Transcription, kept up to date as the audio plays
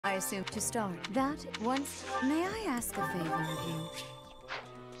I assume to start. That once. May I ask a favor of you?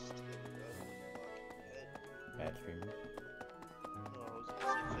 Bad streamer. No, I was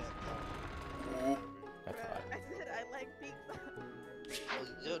gonna say fat. That's odd. I said I like pizza.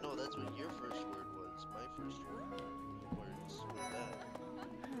 Yeah, no, that's what your first word was. My first words was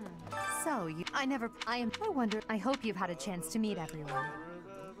that. So you. I wonder. I hope you've had a chance to meet everyone.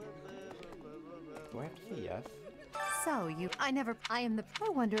 Do I have to say yes? So you. I am the. I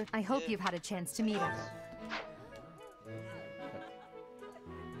wonder. I hope you've had a chance to meet everyone.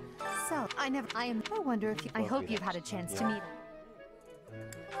 So I wonder if you. I hope you've had a chance to meet.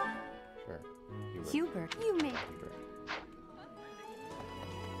 Sure. Hubert, you may. Hubert.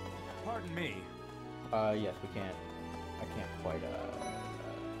 Pardon me. Yes, we can't. I can't quite, no.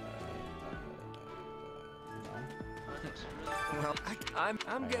 Well,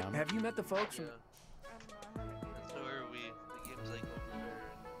 I'm getting. Have you met the folks from? So where are we? The game's like over there.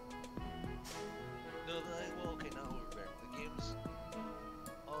 No, well, okay, not over there. The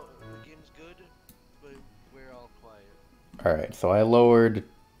game's good, but we're all quiet. Alright, so I lowered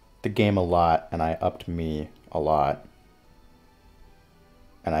the game a lot, and I upped me a lot.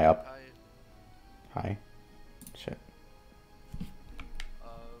 And I upped... Hi? Shit.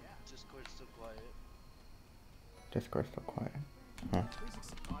 Discord's still quiet. Discord's still quiet. Huh.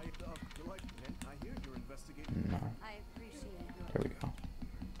 No. There we go.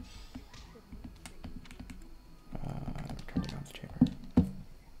 Turn down the chamber.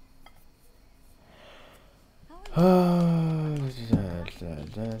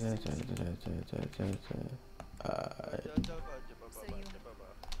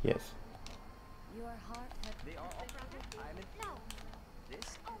 Yes. Your heart had. They are all. I'm in. No. This.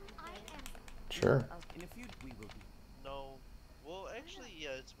 Oh, I am. Sure. In a few, we will be. No. Well, actually,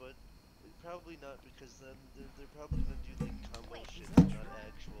 yes, but probably not, because then they're probably gonna do like combo shit, not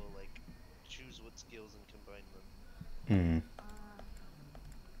actual like choose what skills and combine them.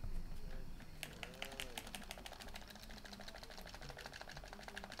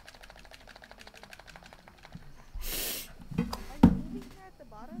 Are you moving her at the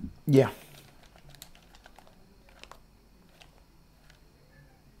bottom? Yeah.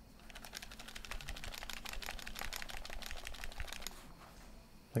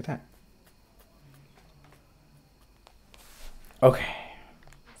 Like that. Okay.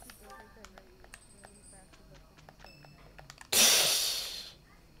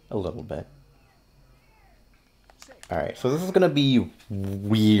 A little bit. Alright, so this is gonna be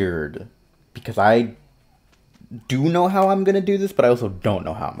weird. Because I do know how I'm gonna do this, but I also don't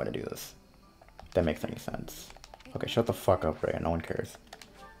know how I'm gonna do this. If that makes any sense. Okay, shut the fuck up, Rhea. No one cares.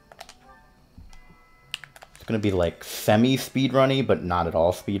 It's gonna be like semi-speedrunny, but not at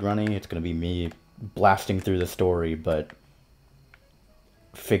all speedrunny. It's gonna be me blasting through the story, but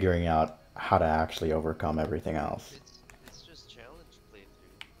figuring out how to actually overcome everything else. It's just challenge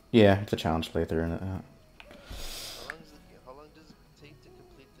playthrough. Yeah, it's a challenge playthrough. And, How long does it take to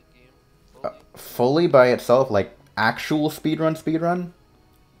complete the game fully? fully by itself, like actual speedrun?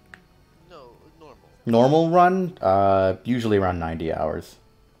 No, normal. Normal run, usually around 90 hours.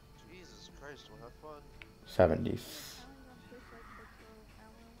 Jesus Christ, we'll have fun. 70.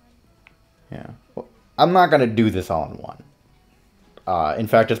 Yeah. Well, I'm not gonna do this all in one. In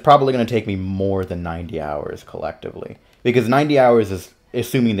fact, it's probably gonna take me more than 90 hours collectively. Because 90 hours is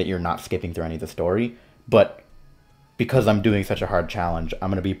assuming that you're not skipping through any of the story, but because I'm doing such a hard challenge, I'm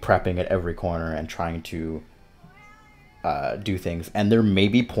gonna be prepping at every corner and trying to do things. And there may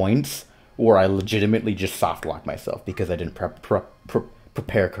be points where I legitimately just soft lock myself because I didn't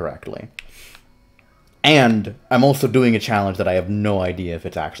prepare correctly. And I'm also doing a challenge that I have no idea if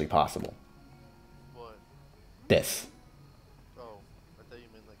it's actually possible. What? This. Oh, I thought you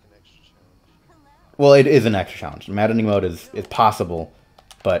meant like an extra challenge. Well, it is an extra challenge. Maddening mode is possible,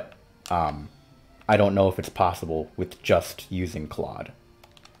 but I don't know if it's possible with just using Claude.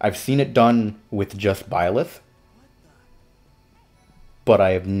 I've seen it done with just Byleth, but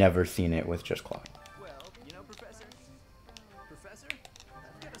I have never seen it with just Claude. Well, you know, Professor,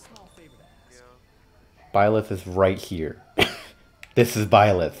 I've got a small favor to ask. Yeah. Byleth is right here. This is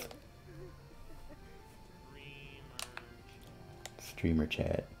Byleth. Streamer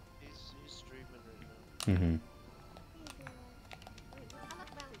chat. He's streaming right now. Mm-hmm.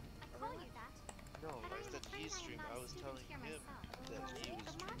 No, I said he's streaming. I was telling him that he was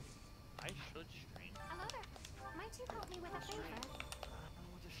streaming. I should stream. Hello there. Might you help me with a favor? I don't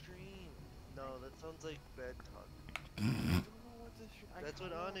know what to stream. No, that sounds like bad talk. I don't know what to stream. That's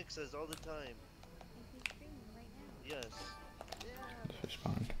what Onyx says all the time. He's streaming right now. Yes. Just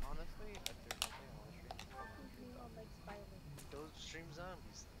respond. Honestly, if there's nothing I want to stream, He's streaming on like Spider-Man. go stream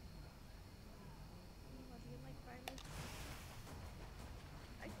zombies. you like violence?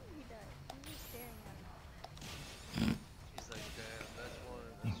 I think he does. He's just staring at me. He's like, damn, that's one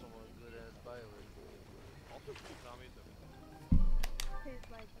good ass violin. His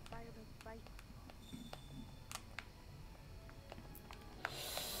like violence bite.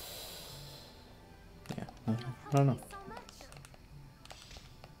 Yeah, I don't know. So much.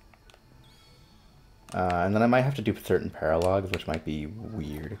 And then I might have to do certain paralogs, which might be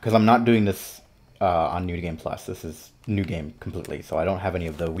weird. Because I'm not doing this on New Game Plus. This is New Game completely, so I don't have any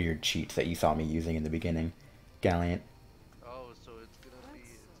of the weird cheats that you saw me using in the beginning. Gallant. Oh, so it's gonna be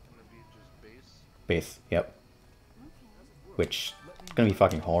just base? Base, yep. Which is going to be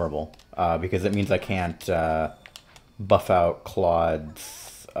fucking horrible. Because it means I can't buff out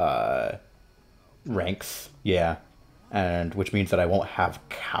Claude's ranks. Yeah. And which means that I won't have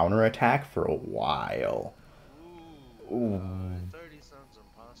counterattack for a while. Ooh. 30 sounds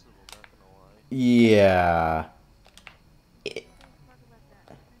impossible, not gonna lie. Yeah. Let's talk about that.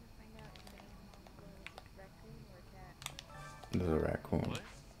 I'm trying to find out if the animal was a raccoon or a cat. There's a raccoon. What?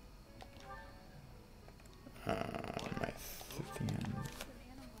 My Scythian. There's an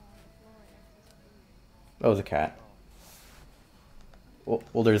animal on the floor next to some food. That was a cat.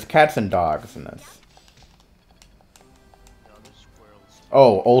 Well, there's cats and dogs in this. No, there's squirrels.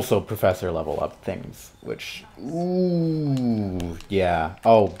 Oh, also professor level up things, which... Ooh, yeah.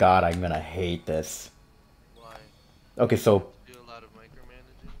 Oh god, I'm gonna hate this. Why? Okay, so... Do a lot of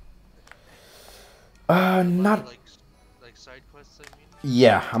micromanaging? Not... Like side quests, I mean?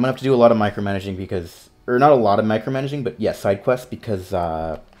 Yeah, I'm gonna have to do a lot of micromanaging because... Or not a lot of micromanaging, but yeah, side quests because,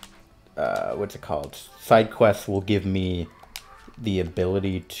 what's it called? Side quests will give me the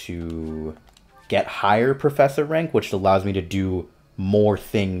ability to get higher professor rank, which allows me to do more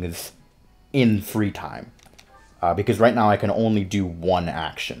things in free time. Because right now I can only do one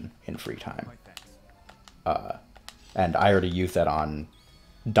action in free time. And I already used that on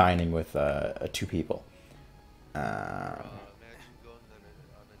dining with two people. Imagine going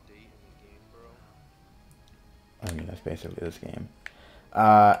on a date in the game, bro. I mean, that's basically this game.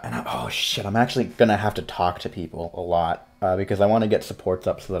 Oh shit, I'm actually gonna have to talk to people a lot, because I want to get supports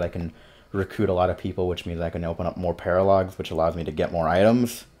up so that I can recruit a lot of people, which means I can open up more paralogs, which allows me to get more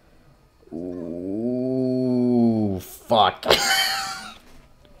items. Ooh, fuck. Yeah, I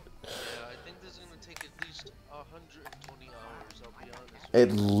think this is gonna take at least 120 hours, I'll be honest with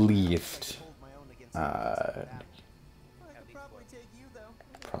At least. Probably take you though.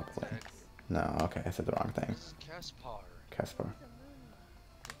 Probably. No, okay, I said the wrong thing. you. This is Caspar. Caspar. There's a moon.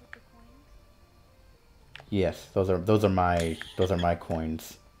 Is it the coins? Yes, those are my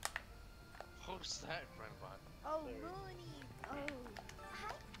coins. Post that, Renbot. Oh, Mooney! Oh. Hi,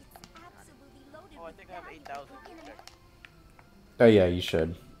 it's absolutely loaded Oh, I with think I have valuable 8,000 internet. Oh yeah, you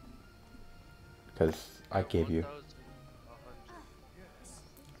should. Because I gave you.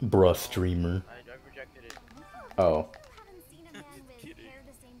 1,100. Bruh streamer. I rejected it. Oh. Haven't seen a man with hair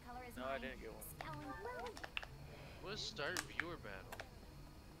the same color as No, I mine. didn't get one. Spelling well. Let's start viewer battle.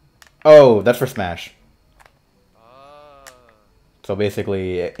 Oh, that's for Smash. Ah. So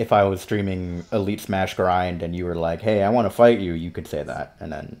basically, if I was streaming Elite Smash Grind and you were like, hey, I want to fight you, you could say that.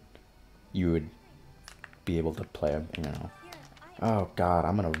 And then you would be able to play, you know. Here, Oh god,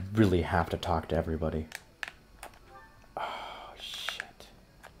 I'm gonna really have to talk to everybody. Oh, shit.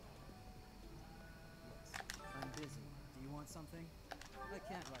 I'm busy. Do you want something? I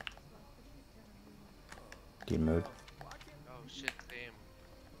can't right. Game mode. Oh shit, damn.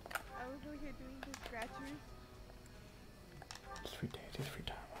 I was over here doing the scratchers. It's free days, it's free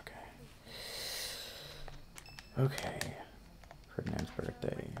time, okay. Okay. Ferdinand's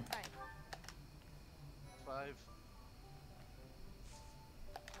birthday. Five. 5.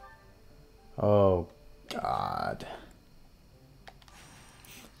 Oh, god.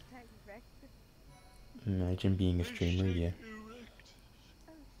 Tag wrecked. Imagine being a streamer, yeah. Oh, shoot,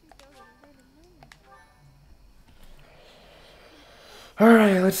 that was a random moon.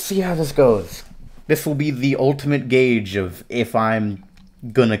 Alright, let's see how this goes. This will be the ultimate gauge of if I'm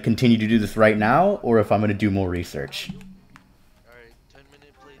gonna continue to do this right now, or if I'm gonna do more research. Alright,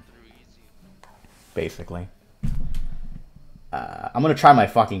 10-minute playthrough, easy. Basically. I'm gonna try my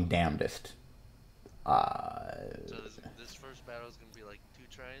fucking damnedest. So this first battle is gonna be like 2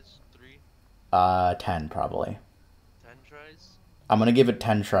 tries? 3? 10 probably. 10 tries? I'm gonna give it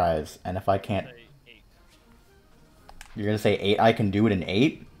 10 tries, and if I can't... Say 8. You're gonna say 8? I can do it in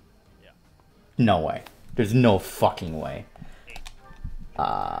 8? Yeah. No way. There's no fucking way. 8.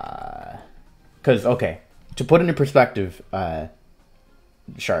 Because, okay, to put into perspective,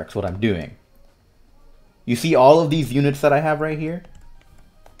 Sharks, what I'm doing. You see all of these units that I have right here?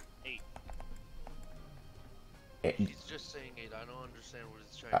 8. He's just saying it. I don't understand what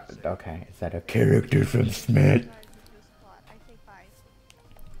he's trying to say. Okay, is that a character from Smith? Guys, it's just Claude. I say 5.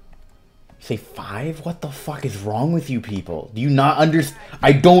 Say 5? What the fuck is wrong with you people? Do you not understand?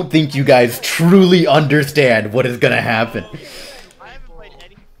 I don't think you guys truly understand what is gonna happen. I haven't played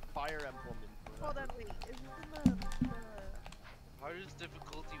any Fire Emblem in Hold forever. on, wait. Is this in the Hardest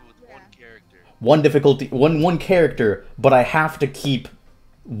difficulty with Yeah. one character. One difficulty, one character, but I have to keep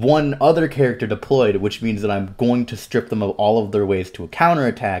one other character deployed, which means that I'm going to strip them of all of their ways to a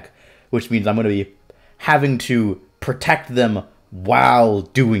counterattack, which means I'm going to be having to protect them while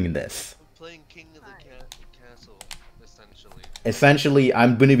doing this. Playing King of the Castle, essentially. Essentially,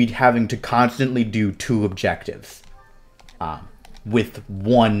 I'm going to be having to constantly do 2 objectives with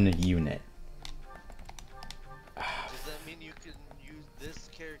 1 unit. Does that mean you can use this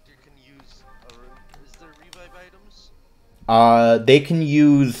character can use? Is there revive items? They can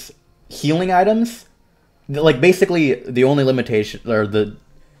use healing items. Like, basically, the only limitation, or the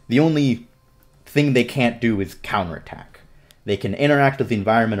only thing they can't do is counterattack. They can interact with the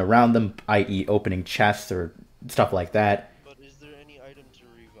environment around them, i.e. opening chests or stuff like that. But is there any item to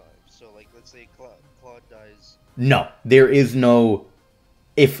revive? So, like, let's say Claude dies. No, there is no...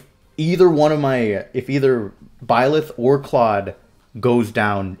 If either Byleth or Claude goes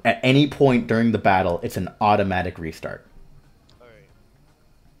down at any point during the battle, it's an automatic restart.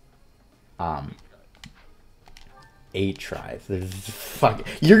 Alright. 8 tries.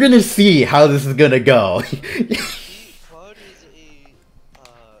 You're gonna see how this is gonna go. Claude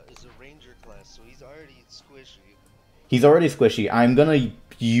is a ranger class, so he's already squishy. He's already squishy. I'm gonna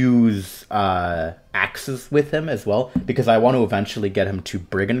use axes with him as well, because I want to eventually get him to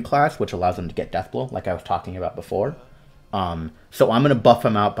brigand class, which allows him to get deathblow, like I was talking about before. So I'm gonna buff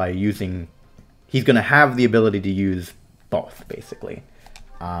him out by using... He's gonna have the ability to use both, basically.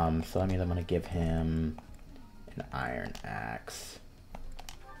 So that means I'm gonna give him an iron axe.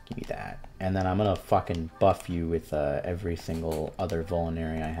 Give me that. And then I'm gonna fucking buff you with every single other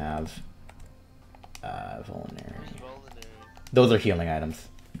vulnerary I have. Vulnerary. Those are healing items.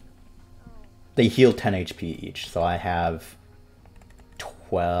 They heal 10 HP each, so I have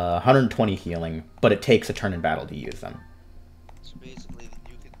 120 healing, but it takes a turn in battle to use them. So basically,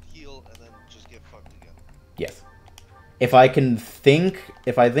 you can heal and then just get fucked again. Yes. If I think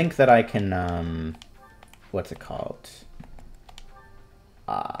that I can, what's it called?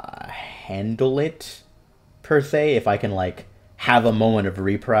 Handle it, per se. If I can, like, have a moment of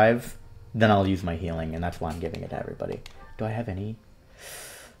reprieve, then I'll use my healing, and that's why I'm giving it to everybody. Do I have any?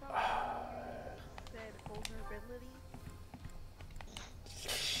 said vulnerability?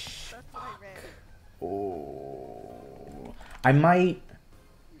 That's what I read. Oh, I might...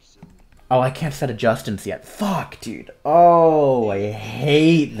 Oh, I can't set adjustments yet. Fuck, dude. Oh, I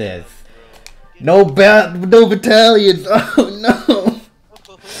hate this. No battalions. Oh, no.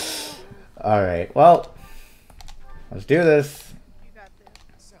 Alright, well. Let's do this. You got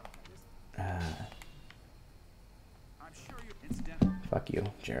this. I'm sure you incidentally. Fuck you,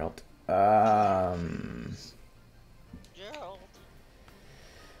 Gerald. Gerald.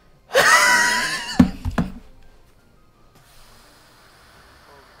 Oh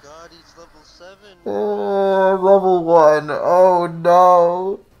god, he's level 7. Level 1. Oh,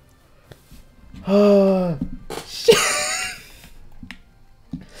 no.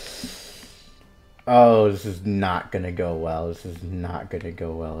 Oh, this is not gonna go well. This is not gonna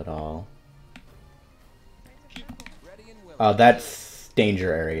go well at all. Ready and willing. That's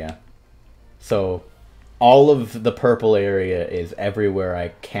danger area. So, all of the purple area is everywhere I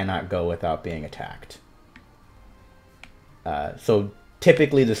cannot go without being attacked. So,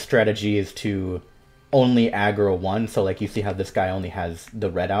 typically the strategy is to only aggro one. So, like, you see how this guy only has the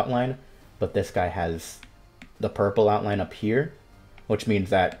red outline, but this guy has the purple outline up here, which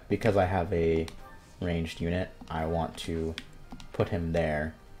means that because I have a ranged unit, I want to put him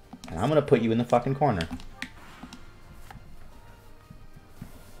there. And I'm gonna put you in the fucking corner. There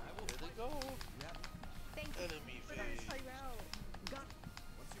they go. Thank you. Enemy But I'm phase. telling you out.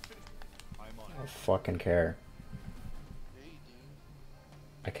 I don't fucking care. Hey, dude.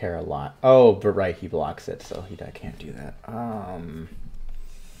 I care a lot. Oh, but right, he blocks it, so I can't do that.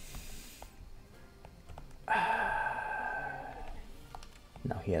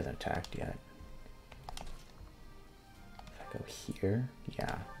 No, he hasn't attacked yet. If I go here,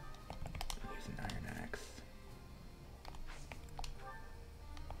 yeah. Use an iron axe.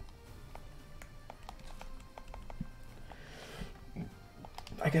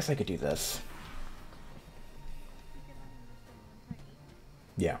 I guess I could do this. You can only use them one time each.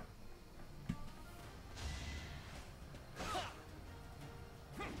 Yeah.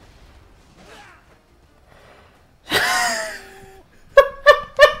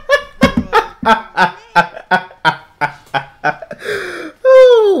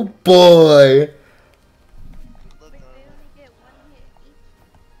 boy! Good luck Wait, on they it. only get one hit each?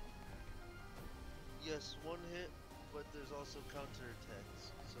 Yes, one hit, but there's also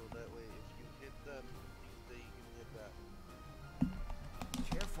counterattacks. So that way, if you hit them, they can hit back.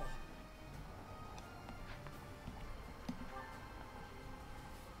 Careful.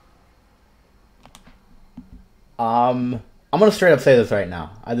 I'm gonna straight up say this right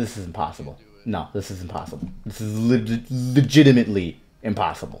now. This is impossible. You do it. No, this is impossible. This is legitimately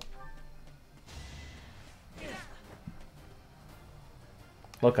impossible.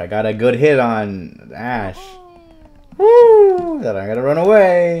 Look, I got a good hit on Ash. Woo! Then I gotta run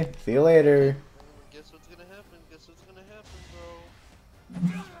away. See you later. Guess what's gonna happen? Guess what's gonna happen, bro?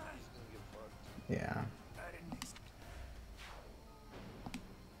 He's gonna get fucked. Yeah. I didn't expect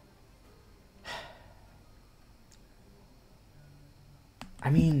I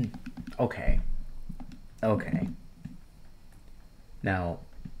mean, okay. Okay. Now,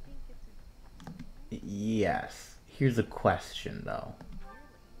 I think it's yes. Here's a question, though.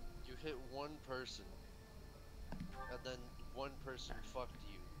 You hit one person, and then one person fucked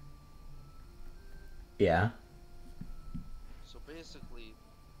you. Yeah. So basically,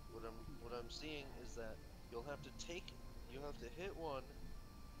 what I'm seeing is that you'll have to hit one.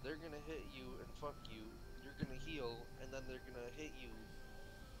 They're gonna hit you and fuck you. You're gonna heal, and then they're gonna hit you.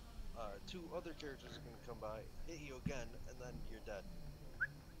 Two other characters are gonna come by, hit you again, and then you're dead.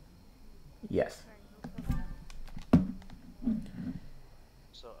 Yes. sorry, no problem.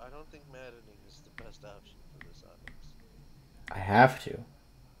 So I don't think maddening is the best option for this Onyx. I have to.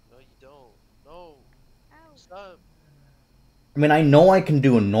 No, you don't. No, Ow. stop. I mean, I know I can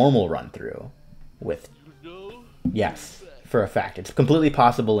do a normal run through with. You know? Yes, for a fact. It's completely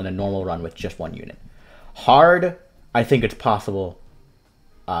possible in a normal run with just one unit. Hard, I think it's possible,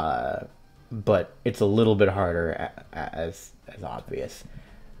 but it's a little bit harder as obvious.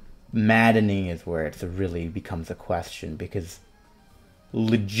 Maddening is where it really becomes a question, because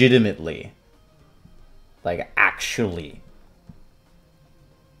legitimately, like actually,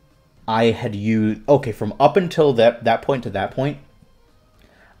 I had used, okay, from up until that point to that point,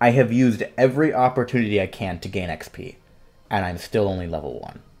 I have used every opportunity I can to gain XP, and I'm still only level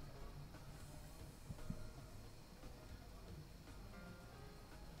 1.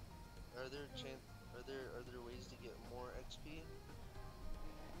 Are there ways to get more XP?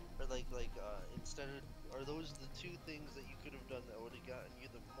 Or instead of, are those the two things that you could have done that would have gotten you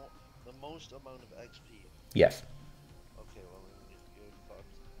the most amount of XP? Yes, Okay, well then you're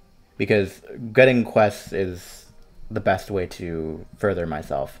fucked. because getting quests is the best way to further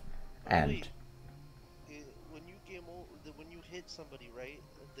myself, Oh, and wait. When you hit somebody, right?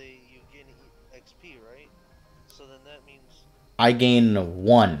 You gain XP, right? So then that means. I gain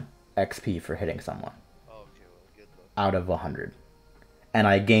 1 XP for hitting someone Oh, okay, well, good luck. out of 100, and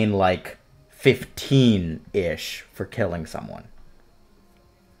I gain like 15-ish for killing someone.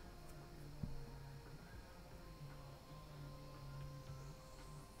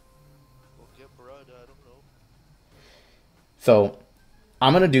 Well, get Barada, I don't know. So,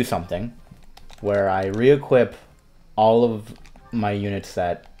 I'm gonna do something where I re-equip all of my units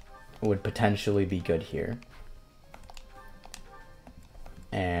that would potentially be good here.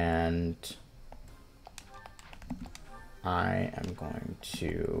 And I am going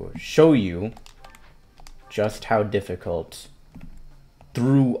to show you just how difficult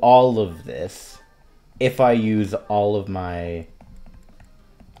through all of this, if I use all of my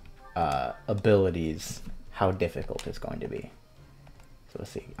abilities, how difficult it's going to be. So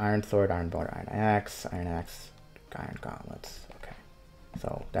let's see, Iron Sword, Iron Board, Iron Axe, Iron Gauntlets. Okay,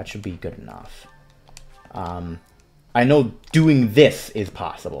 so that should be good enough. I know doing this is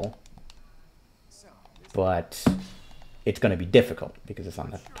possible, but it's going to be difficult because it's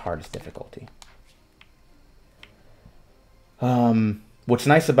on the hardest difficulty. What's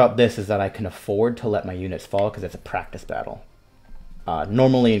nice about this is that I can afford to let my units fall because it's a practice battle.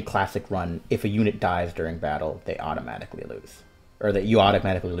 Normally in Classic Run, if a unit dies during battle, they automatically lose. Or that you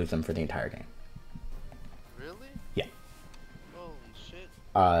automatically lose them for the entire game. Really? Yeah. Holy shit.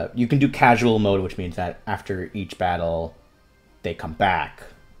 You can do casual mode, which means that after each battle, they come back.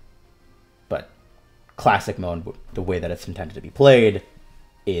 But Classic mode, the way that it's intended to be played,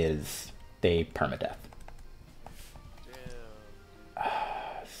 is they permadeath. Damn.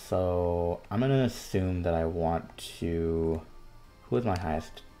 So I'm going to assume that I want to... Who is my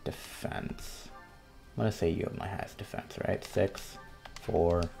highest defense? I'm going to say you have my highest defense, right? 6,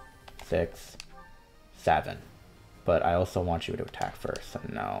 4, 6, 7. But I also want you to attack first, so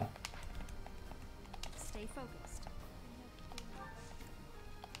no. Stay focused.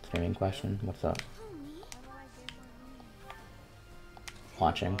 Streaming question? What's up? How do I get more money?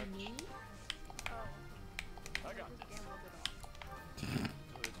 watching. Oh. I just gambled it off.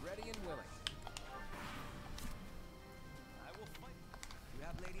 Ready and willing. I will fight. You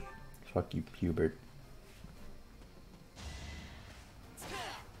have Lady A. Fuck you, Hubert.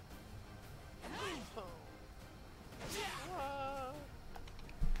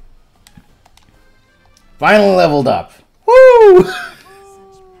 Finally leveled up. Woo! Let's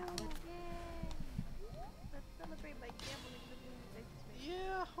celebrate by gambling the moon next week.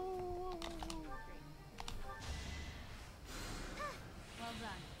 Yeah. Well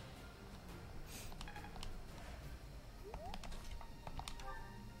done.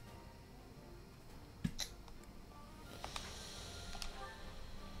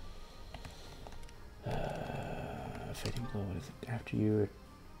 Fading blow is after you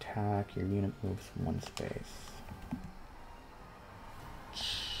attack, your unit moves from one space.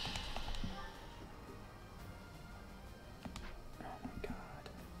 Oh my god.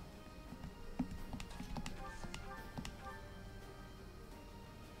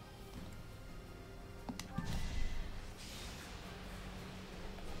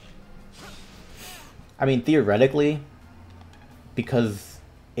 I mean, theoretically, because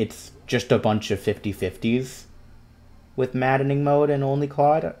it's just a bunch of 50-50s with maddening mode and only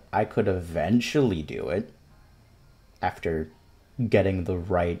Claude, I could eventually do it after getting the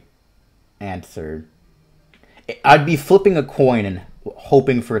right answer. I'd be flipping a coin and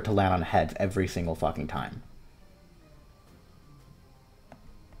hoping for it to land on heads every single fucking time.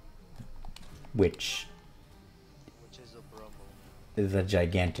 Which is a Brummel. is a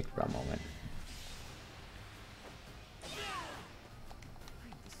gigantic bro moment.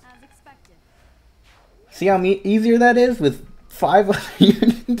 As expected. See how easier that is with 5 other units?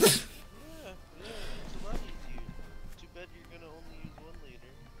 Yeah, it's a lot easier. Too bad you're gonna only use one later.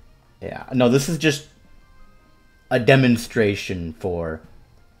 Yeah, no, this is just a demonstration for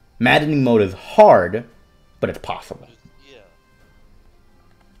maddening mode is hard, but it's possible. Yeah.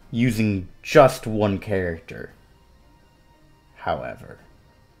 Using just one character. However,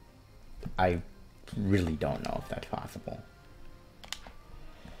 I really don't know if that's possible.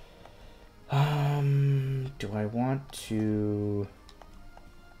 Do I want to...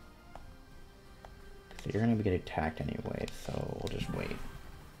 So you're gonna get attacked anyway, so we'll just wait.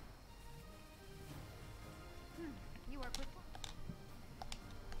 You are quick.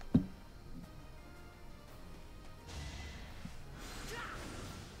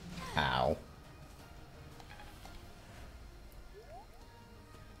 Ow.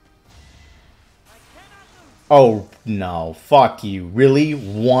 Oh, no. Fuck you. Really?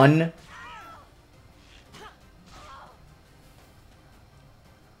 One?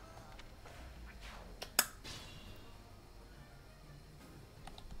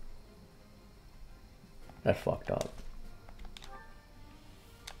 That's fucked up.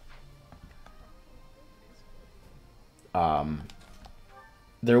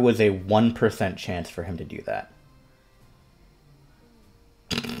 There was a 1% chance for him to do that.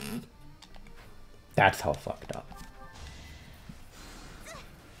 That's how fucked up.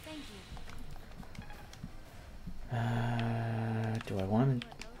 Thank you. Do I want to...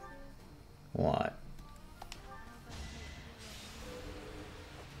 What?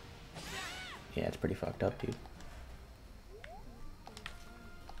 Yeah, it's pretty fucked up, dude.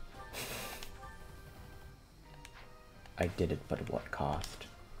 I did it, but at what cost?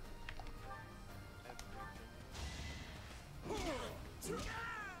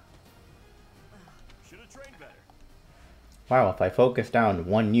 Wow, if I focus down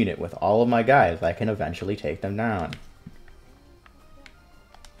one unit with all of my guys, I can eventually take them down.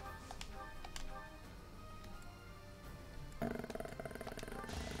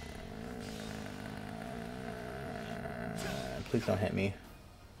 Please don't hit me.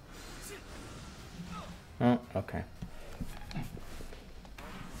 Oh, okay.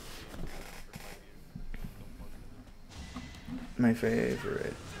 My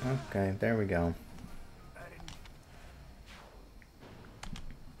favorite. Okay, there we go.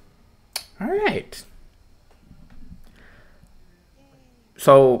 Alright.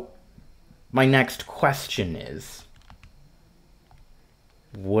 So, my next question is,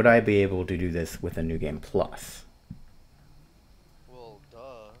 would I be able to do this with a New Game Plus? Well,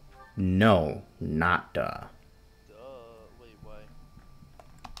 duh. No, not duh. Duh. Wait, why?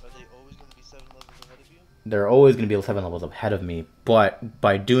 Are they always going to be 7 levels ahead of you? They're always going to be 7 levels ahead of me, but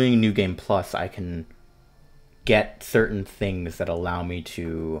by doing New Game Plus, I can get certain things that allow me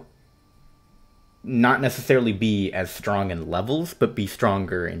to not necessarily be as strong in levels, but be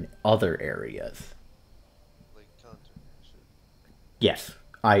stronger in other areas. Like counter and shit. Yes,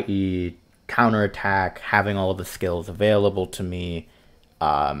 i.e. counterattack, having all of the skills available to me,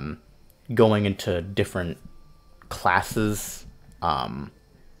 going into different classes,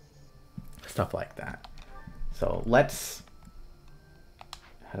 stuff like that. So let's,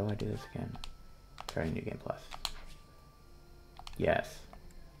 how do I do this again? Try new game plus. Yes.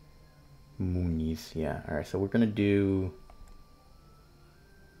 Moonies, yeah. Alright, so we're gonna do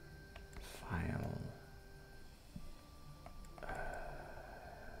file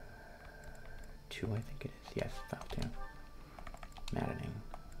 2, I think it is. Yes, file 2. Maddening.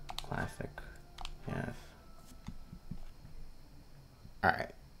 Classic. Yes.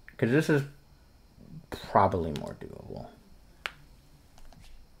 Alright. Because this is probably more doable.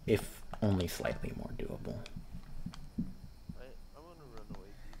 If only slightly more doable. I'm gonna run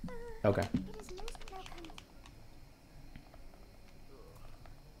away. Okay.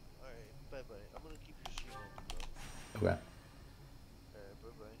 Alright, bye bye. I'm gonna keep the stream open though. Okay. Alright,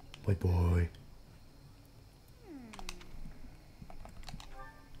 bye bye. Bye bye.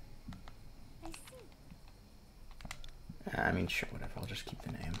 I see. I mean, sure, whatever. I'll just keep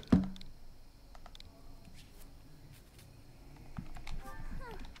the name.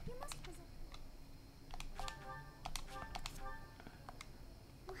 Huh, you must visit.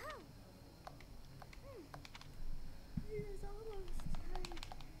 Wow. It is almost time.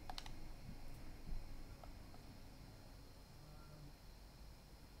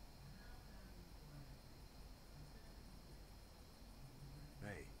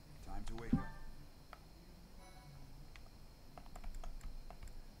 Hey, time to wake up.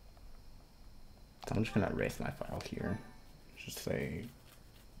 So I'm just gonna erase my file here. Just say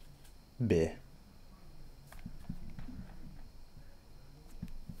B.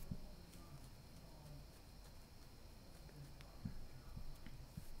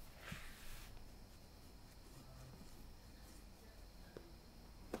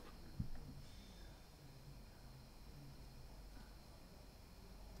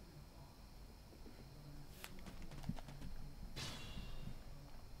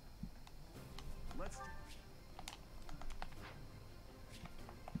 Let's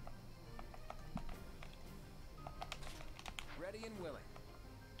ready and willing.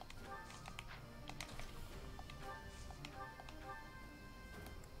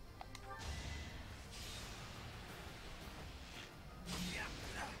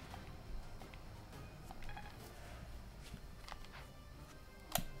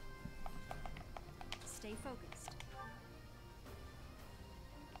 Stay focused.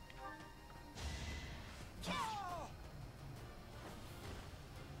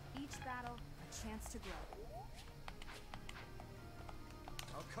 Each battle, a chance to grow.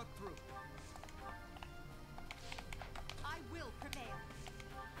 I'll cut through. I will prevail.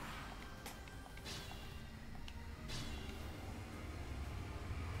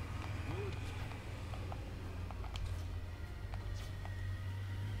 Thank you.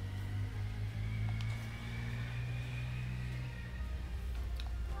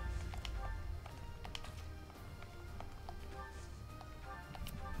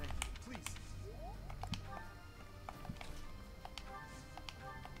 Please.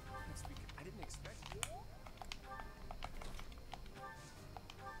 That's because I didn't expect it.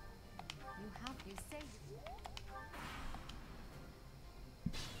 You say.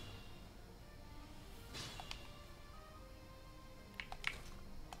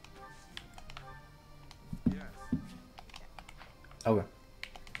 Yes. Okay. I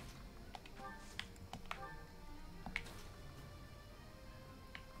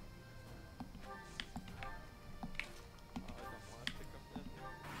don't want to pick up that thing,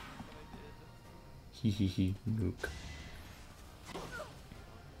 but I did. Hee hee hee. Mook.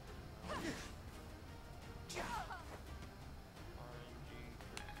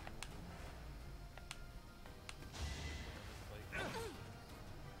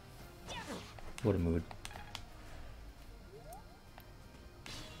 RNG. What a mood.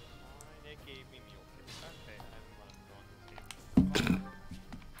 It gave me meal kit. Okay, I haven't wanted to go on this game.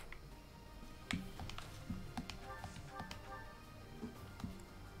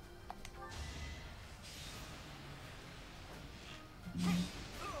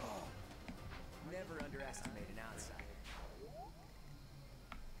 Never underestimate an outsider.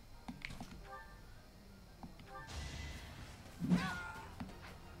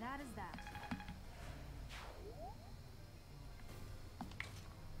 That is that.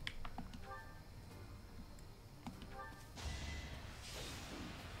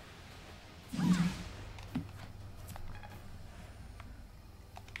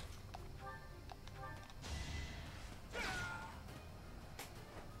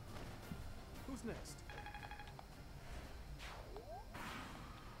 Who's next?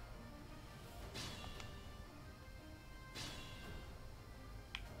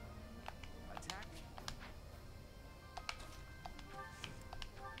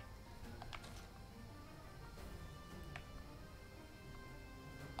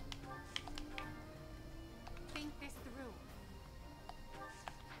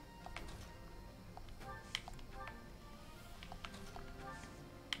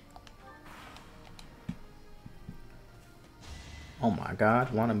 Oh my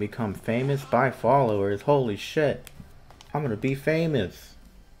god, want to become famous by followers. Holy shit. I'm gonna be famous.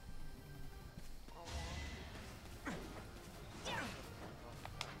 Dude,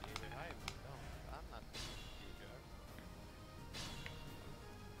 I don't. I'm not eager.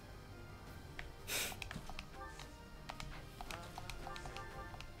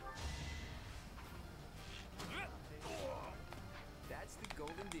 That's the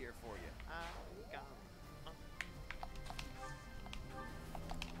golden deer for you.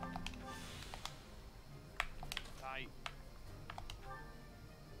 I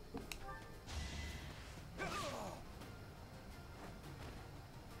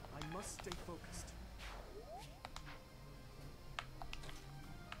I must stay focused.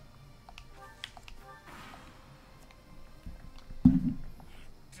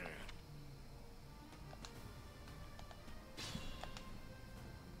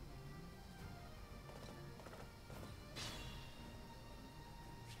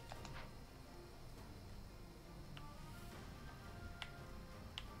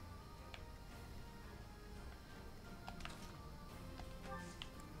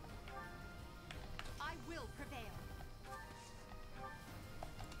 I will prevail.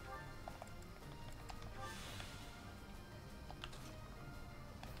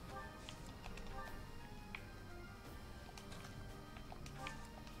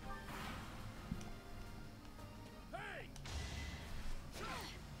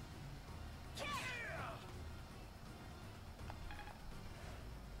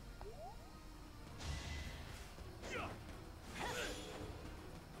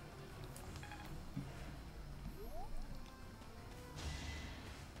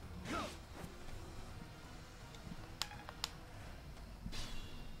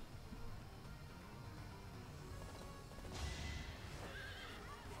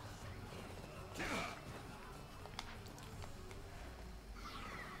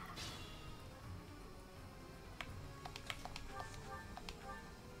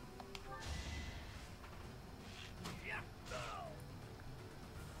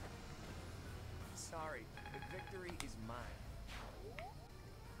 Sorry, the victory is mine.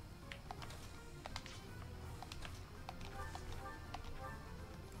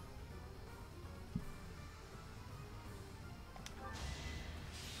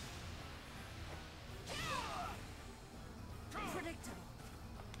 Predictable.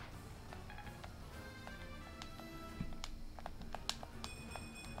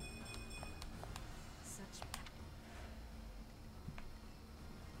 Such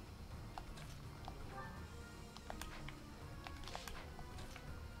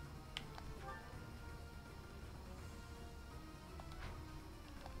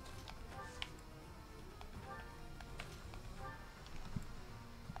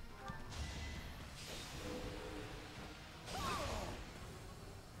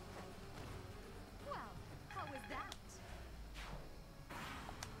well, how was that?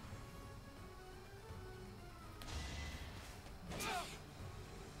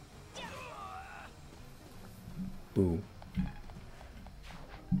 Boo.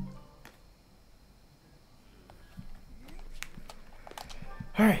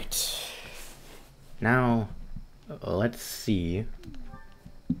 Alright. Now, let's see.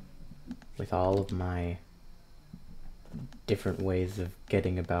 With all of my different ways of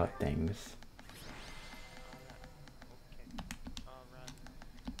getting about things. okay. Alright.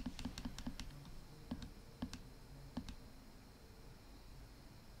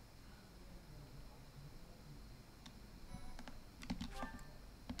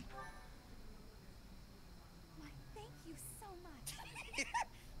 Why, thank you so much.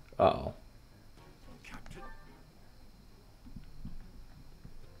 Uh-oh. Captain,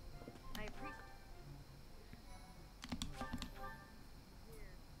 I appreciate.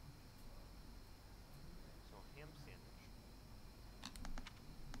 So ham sandwich.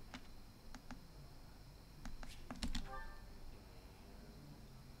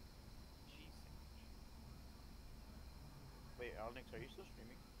 And cheese sandwich. Wait, Alex, are you still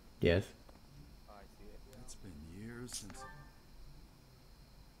streaming? Yes. Oh, I see it. it's been years since.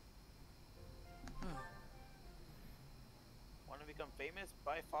 Want to become famous?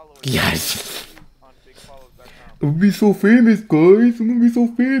 Buy followers. Yes! On bigfollows.com. I'm gonna be so famous, guys! I'm gonna be so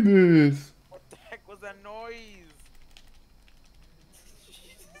famous! What the heck was that noise?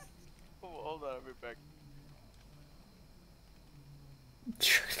 Oh, hold on, I'll be back.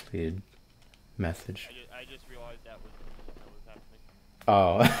 Translated message. I just realized that was happening.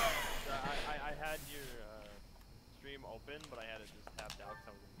 Oh. So I had your stream open, but I had it just tapped out because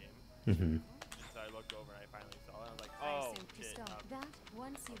I was in game. Mm-hmm. And so I looked over and I finally saw it. I was like, I oh assumed you shit. stopped. That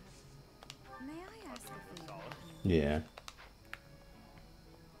once you. May I ask a That's favor? solid. Yeah.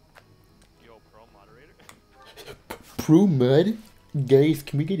 pro mud? Guys,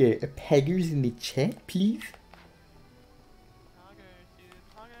 can we get a peggers in the chat, please? Poggers, dude,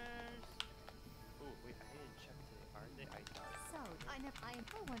 poggers. Oh, wait, I didn't check today. Are they iced out? So, I am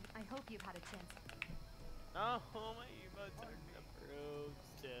pro wonder. I hope you've had a chance. No, my emotes aren't approved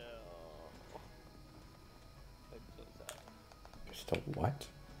still. I'm so sad. Just a what?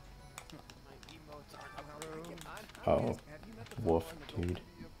 My emotes aren't approved. Oh, woof, dude.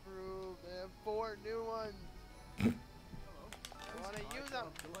 Be approved. They have 4 new ones. I want to use them.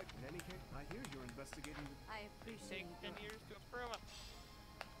 In any case, I hear you're investigating the I appreciate Take 10 years to approve them.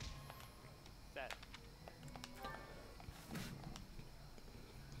 Set.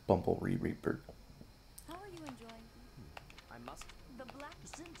 Bumble Reaper. How are you enjoying I must. the black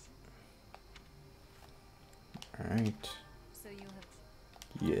Simpson? Alright. So you have.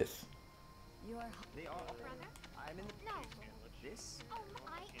 Yes. You are They are. brother? I'm in the. No. This. Oh,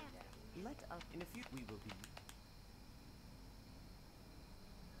 I am. Let us. In a few. We will be.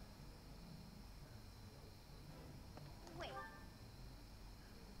 Wait. I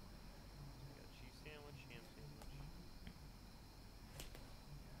got cheese sandwich, ham sandwich.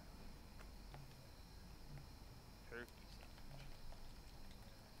 Turkey sandwich.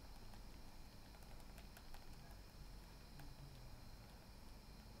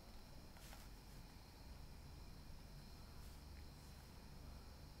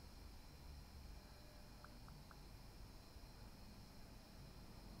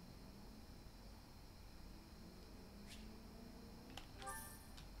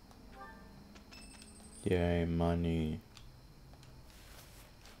 Yay, money.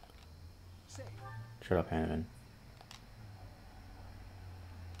 Say. Shut up, Hanneman.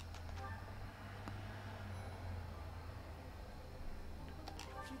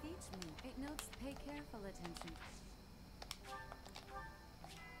 With each move, it notes pay careful attention.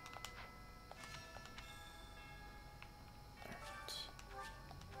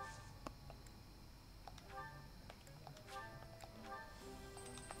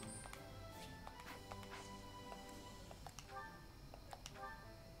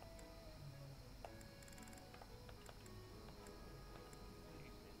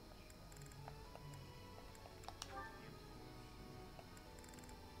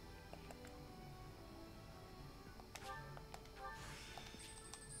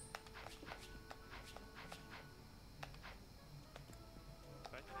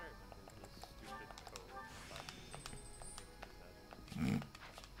 If I can remember this stupid code about makes me sad.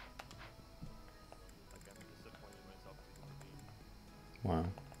 Like I'm disappointed myself to the game. Wow.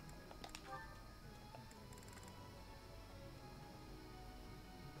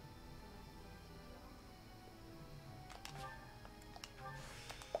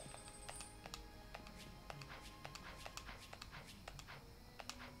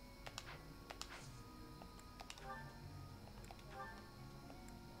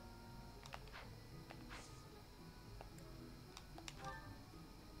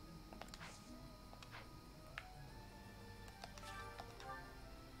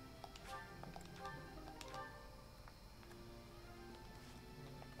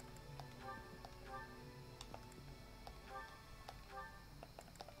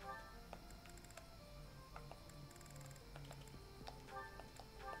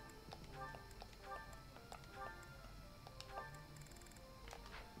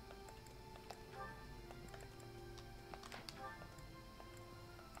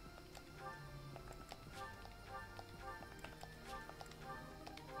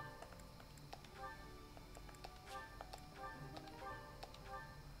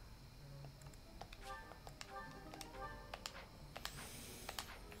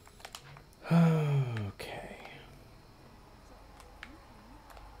 Okay.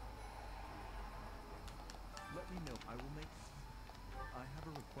 Let me know. I will make. I have a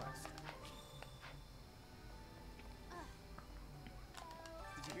request.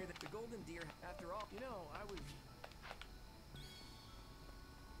 Did you hear that? The golden deer. After all, I was.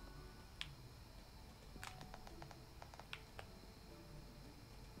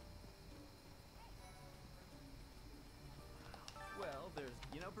 Well, there's.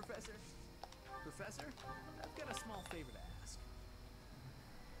 Professor. Professor, I've got a small favor to ask.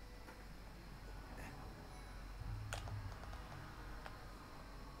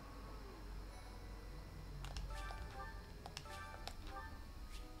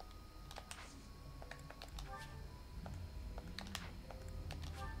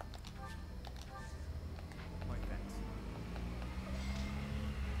 My thanks.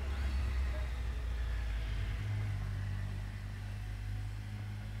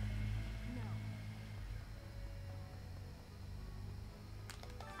 No.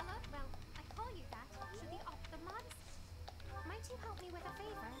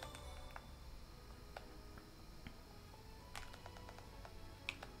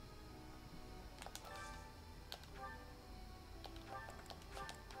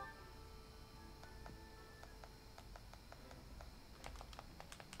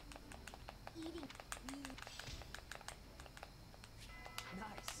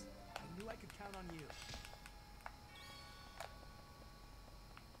 count on you.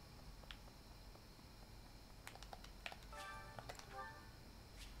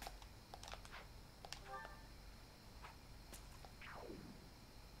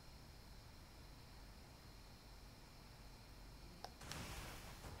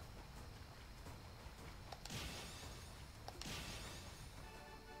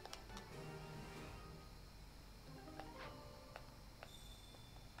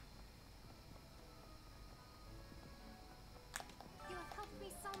 You have helped me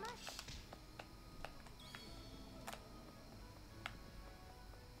so much.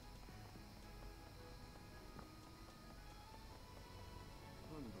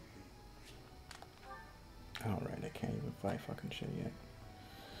 Alright, I can't even buy fucking shit yet.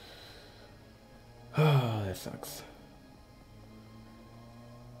 Oh, that sucks.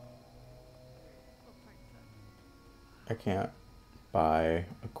 What part sucks? I can't buy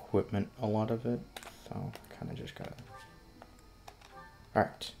equipment, a lot of it, so I kind of just gotta...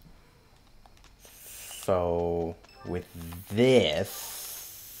 Alright. So, with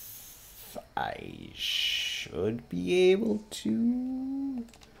this, I should be able to...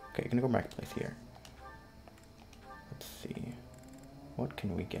 Okay, gonna go marketplace here. Let's see. What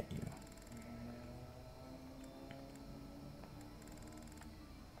can we get you?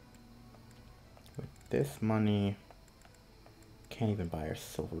 With this money... Can't even buy our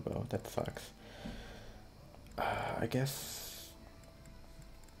silver bow. That sucks. I guess...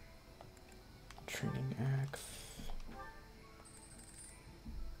 Training axe.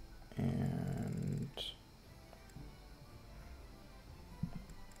 And...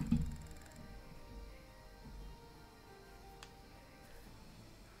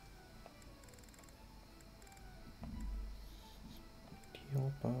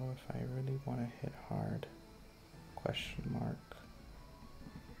 Steel bow if I really want to hit hard. Question mark.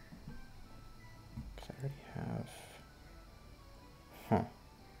 Because I already have... Huh.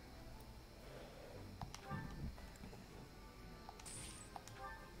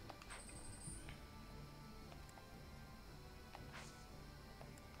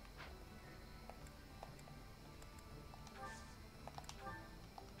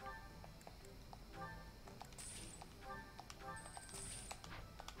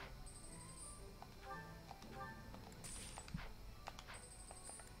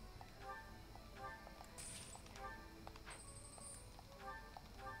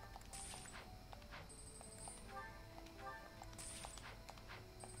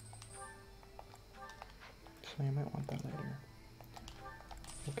 Actually, I might want that later.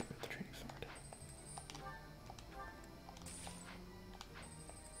 We'll get with the training sword.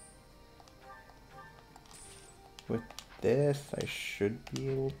 With this, I should be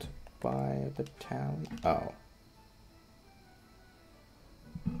able to buy a battalion. Oh.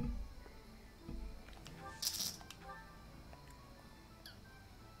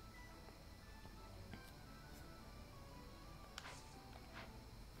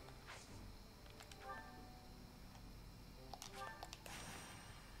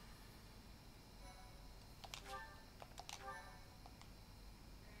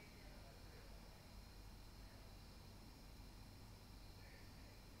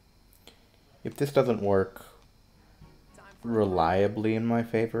 If this doesn't work reliably in my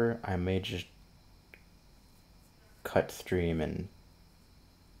favor, I may just cut stream and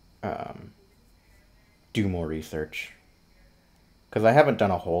do more research. Because I haven't done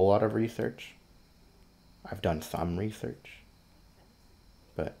a whole lot of research. I've done some research.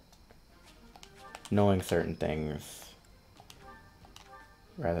 But knowing certain things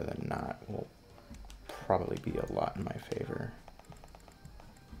rather than not will probably be a lot in my favor.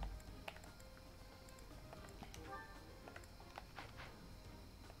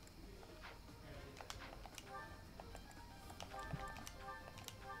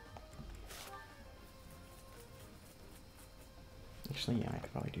 Actually, yeah, I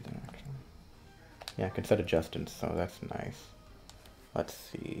could probably do that, actually. Yeah, I can set adjustments, so that's nice. Let's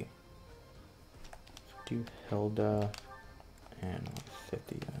see. Let's do Hilda and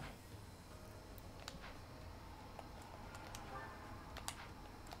Cynthia.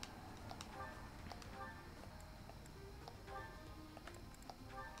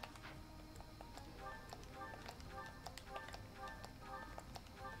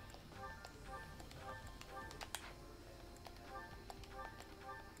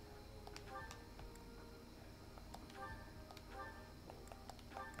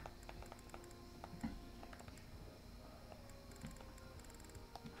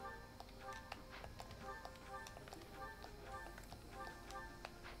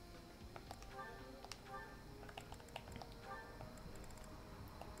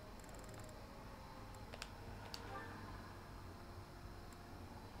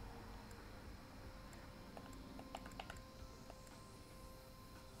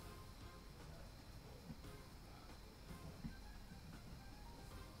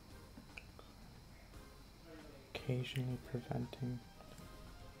 occasionally preventing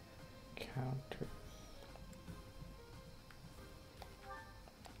counters.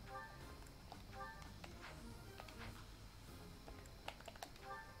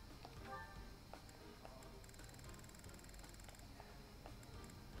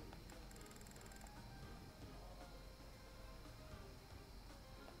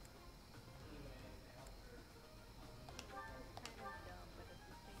 Kind of dumb, but at the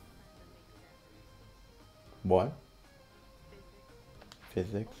same time that makes sense. What?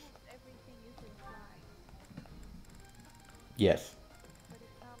 Physics. Physics? Almost everything you can fly, Yes. but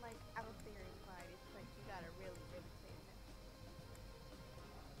it's not like out there and fly. It's like you gotta really, really pay attention.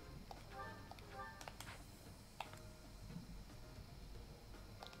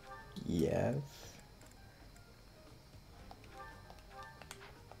 Yes.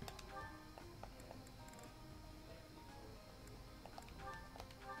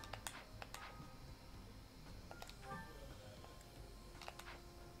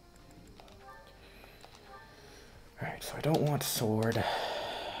 Alright, so I don't want sword. I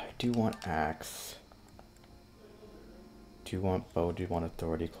do want axe. Do you want bow? Do you want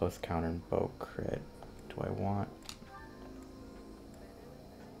authority? Close counter and bow crit. Do I want...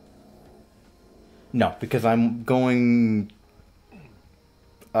 No, because I'm going...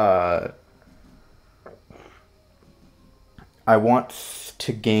 I want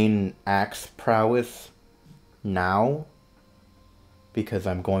to gain axe prowess now. Because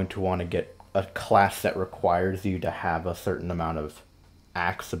I'm going to want to get a class that requires you to have a certain amount of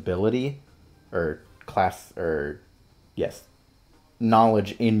axe ability. Or class, or... Yes.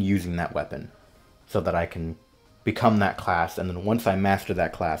 Knowledge in using that weapon. So that I can become that class. And then once I master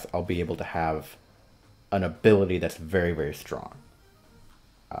that class, I'll be able to have an ability that's very, very strong.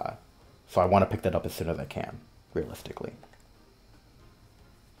 So I want to pick that up as soon as I can, realistically.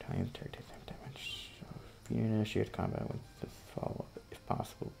 Italians take damage. If you initiate combat with this follow-up, if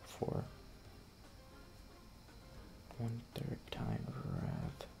possible, before 1/3 time of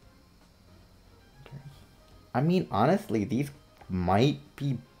wrath. I mean, honestly, these might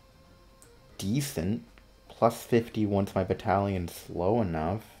be decent. Plus 50 once my battalion's slow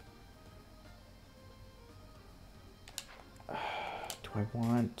enough. Do I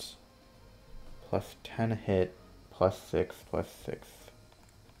want plus 10 hit, plus 6, plus 6?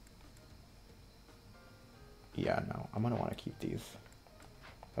 Yeah, no, I'm gonna want to keep these.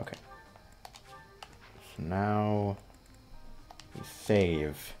 Okay. So now we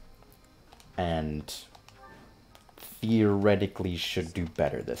save and theoretically should do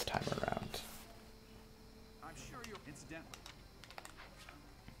better this time around. I'm sure you're incidentally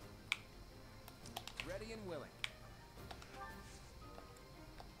ready and willing.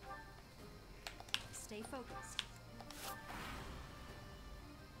 Stay focused.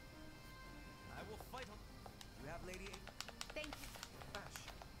 I will fight on. You have Lady A. Thank you. Bash.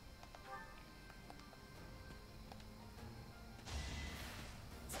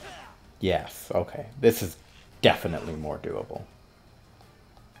 Yes, okay. This is definitely more doable.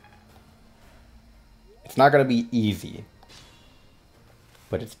 It's not gonna be easy,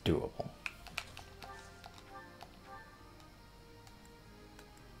 but it's doable.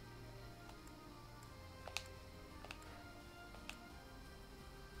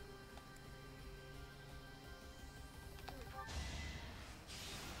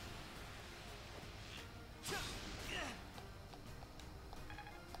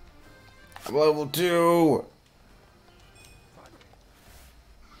 I'm level 2!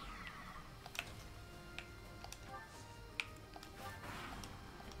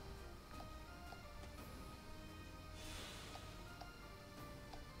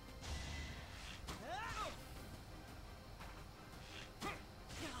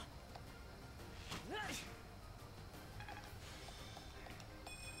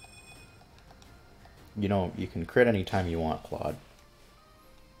 You know, you can crit anytime you want, Claude.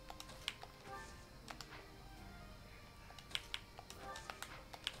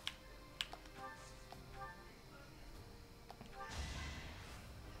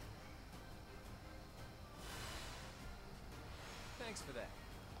 Thanks for that.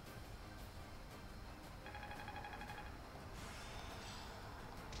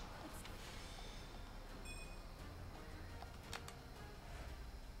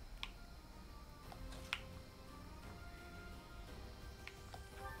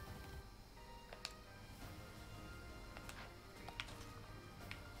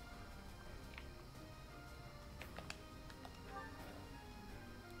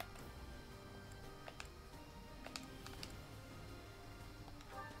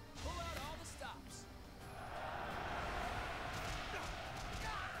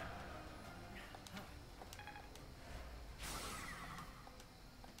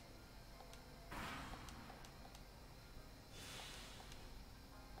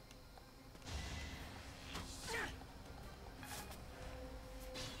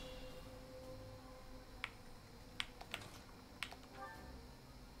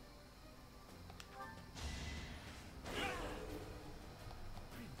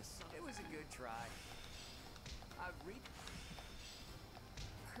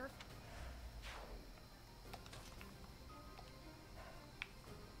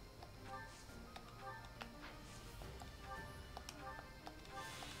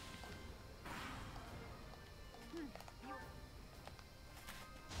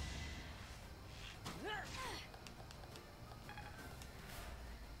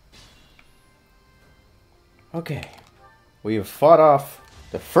 Okay. We have fought off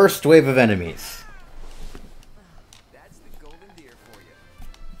the first wave of enemies. That's the golden deer for you.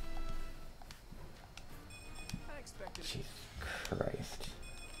 I expected. Jesus Christ.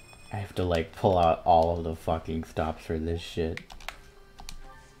 I have to like pull out all of the fucking stops for this shit.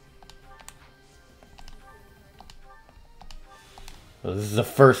 Well, this is the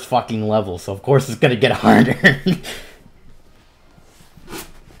first fucking level, so of course it's gonna get harder.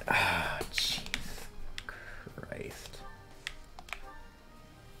 Ah, Jesus Christ.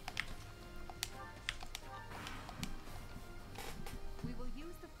 We will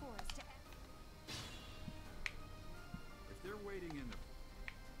use the force to If they're waiting in the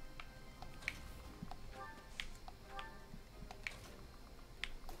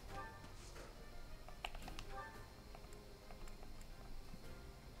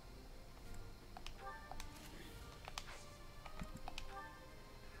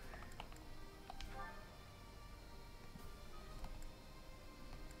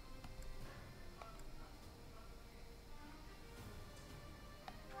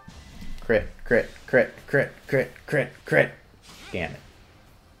Crit, crit, crit, crit, crit, crit, crit. Damn it.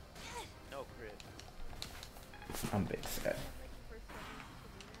 No crit. I'm big sad. Like the first 7 to do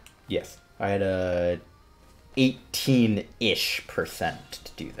that. Yes. I had a 18-ish%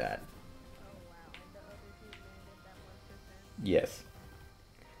 to do that. Oh wow, and the other two landed that 1%. Yes.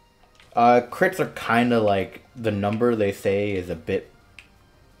 Crits are kind of like the number they say is a bit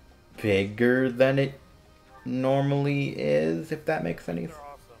bigger than it normally is, if that makes any sense. They're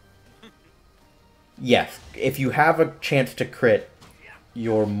awesome. Yes, if you have a chance to crit,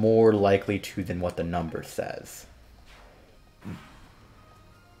 you're more likely to than what the number says.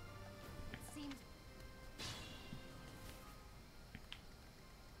 seems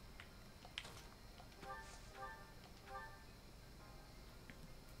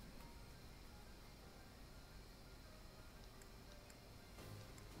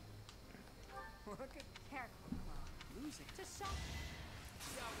Look at careful, Claude. losing. To shock.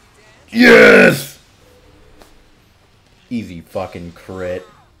 Shall we dance? Yes! Easy fucking crit.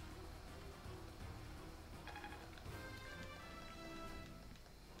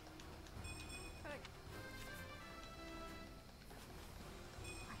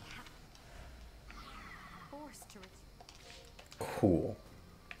 Forced to Cool.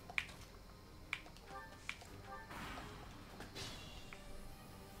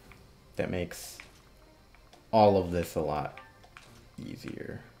 That makes all of this a lot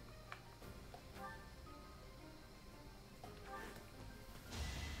easier.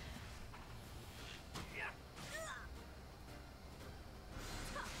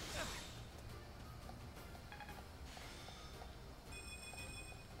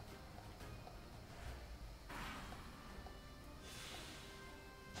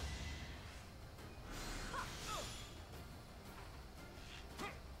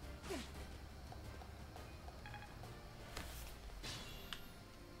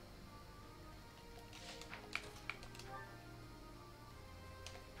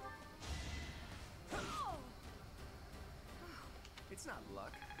 It's not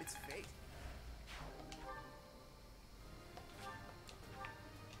luck, it's fate.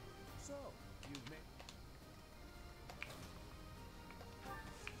 So, you've made.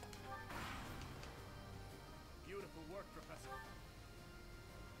 Beautiful work, Professor.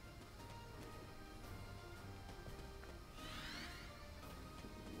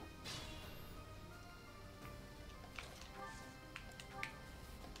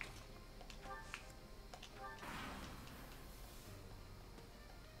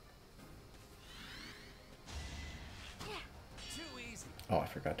 Too easy. Oh, I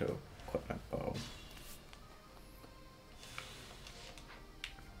forgot to equip my bow.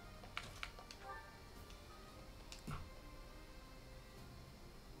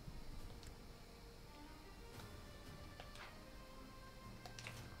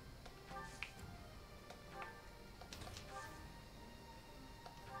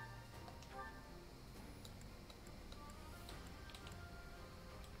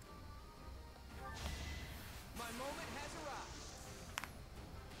 My moment has arrived.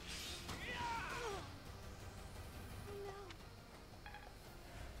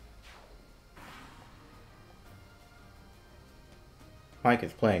 Mike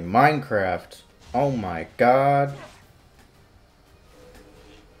is playing Minecraft. Oh my god.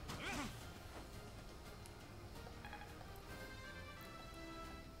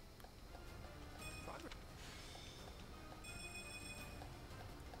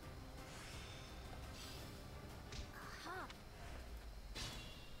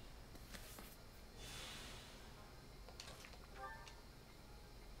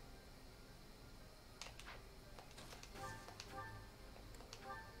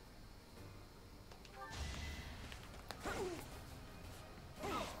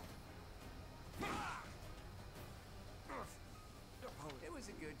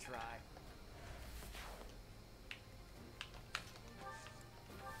 try.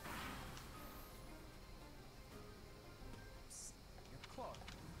 Psst, you're Claude.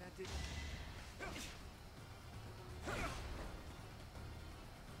 That did.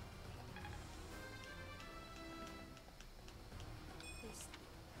 There's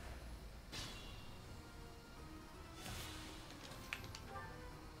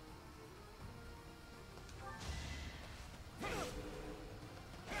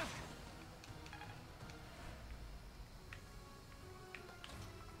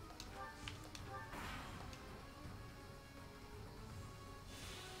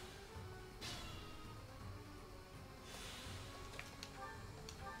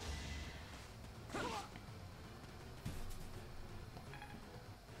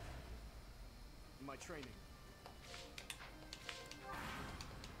My training.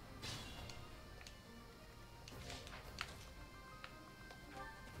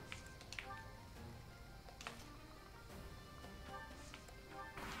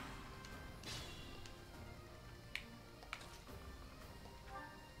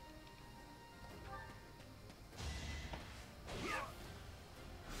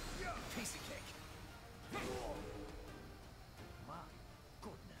 Piece of cake. My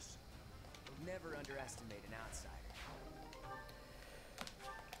goodness. Never underestimate an outsider.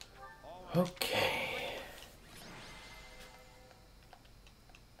 Okay.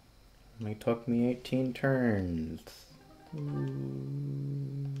 Only took me 18 turns.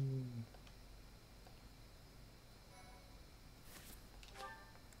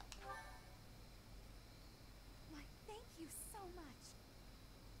 Why, thank you so much.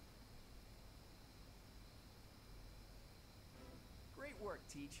 Great work,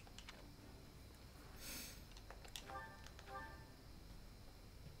 Teach.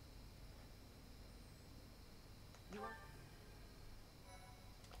 You are.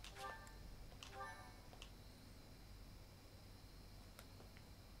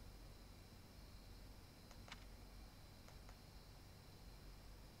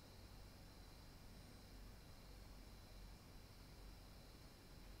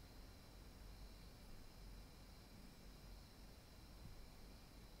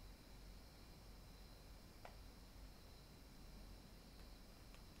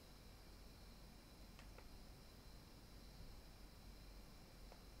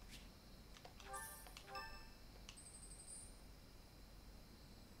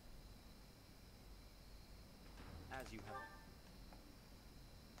 As you have.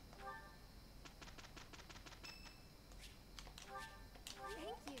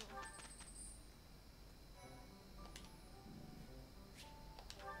 Thank you.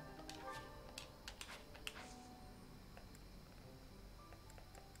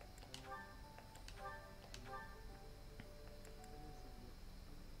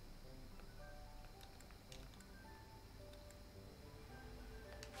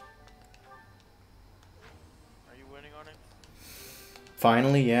 Are you winning on it?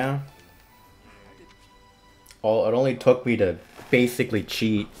 Finally, yeah. All it only took me to basically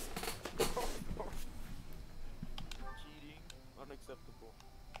cheat. Cheating? Unacceptable.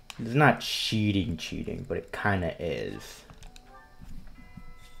 It's not cheating, but it kind of is.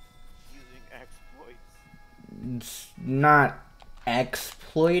 Using exploits. It's not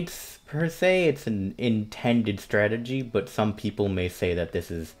exploits per se, it's an intended strategy, but some people may say that this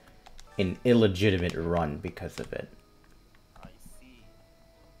is an illegitimate run because of it. I see.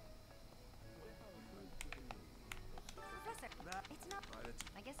 Professor, That. it's not. Right, it's,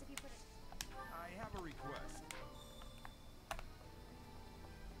 I guess if you put it. I have a request.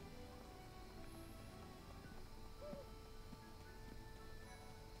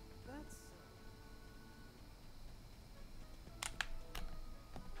 That's.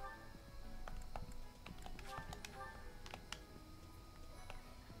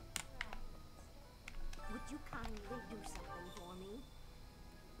 Would you kindly do something for me?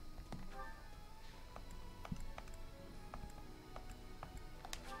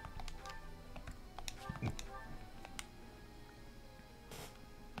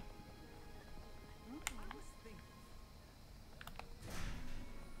 I was thinking.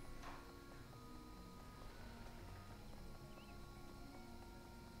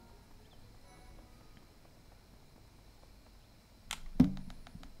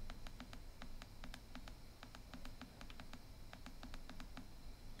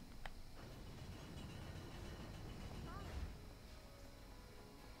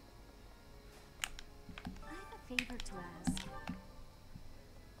 I have a favor to ask.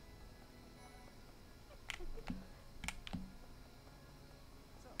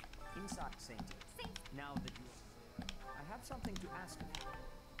 So, inside Saint. Now that you. I have something to ask of you.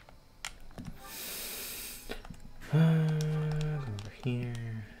 Go over here.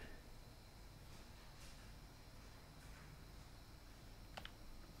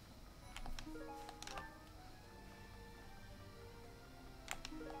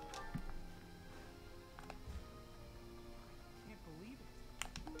 Can't believe it.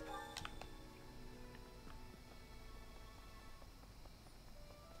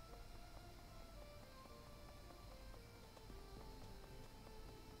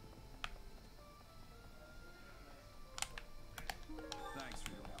 Thanks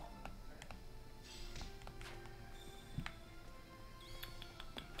for your help.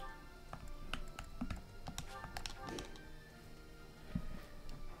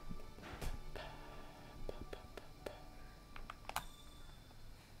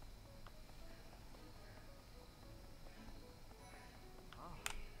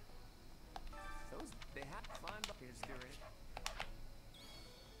 Those they have fun is there it?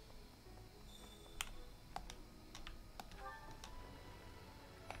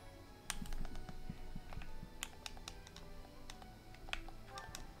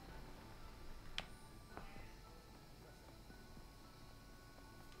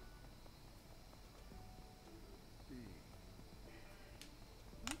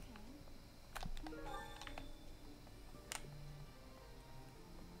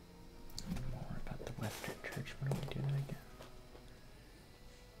 More about the Western Church. What do we do that again?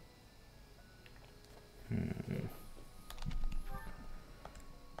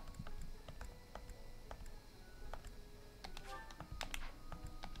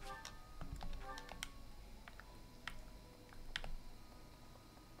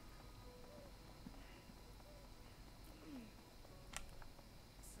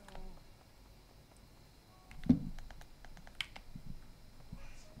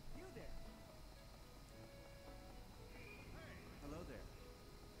 You there. Hello there.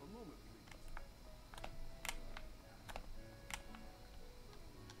 A moment, please.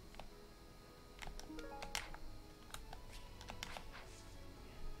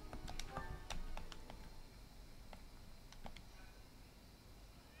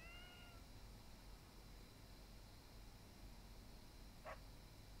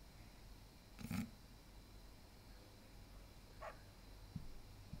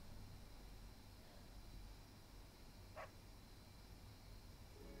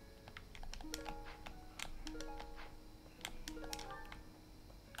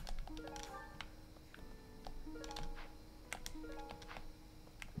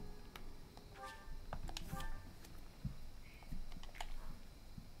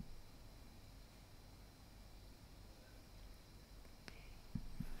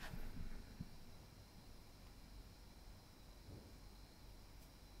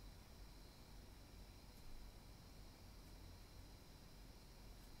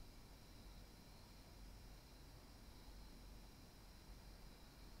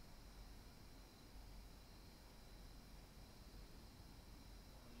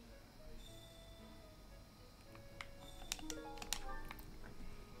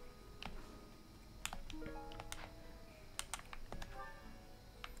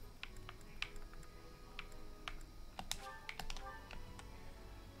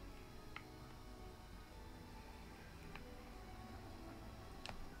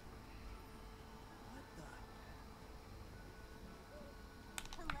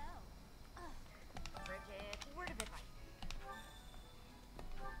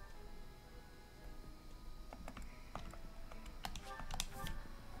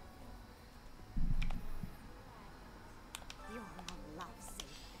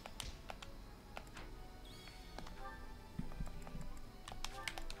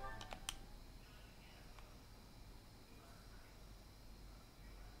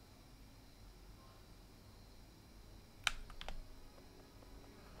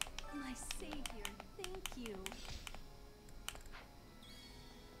 My savior, thank you.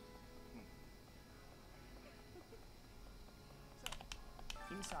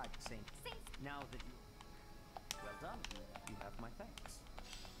 Inside the same. Now that you. Well done. You have my thanks.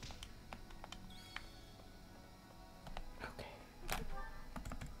 Okay.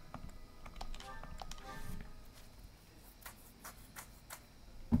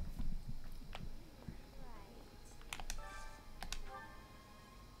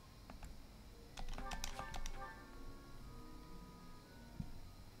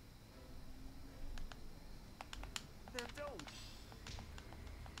 There don't.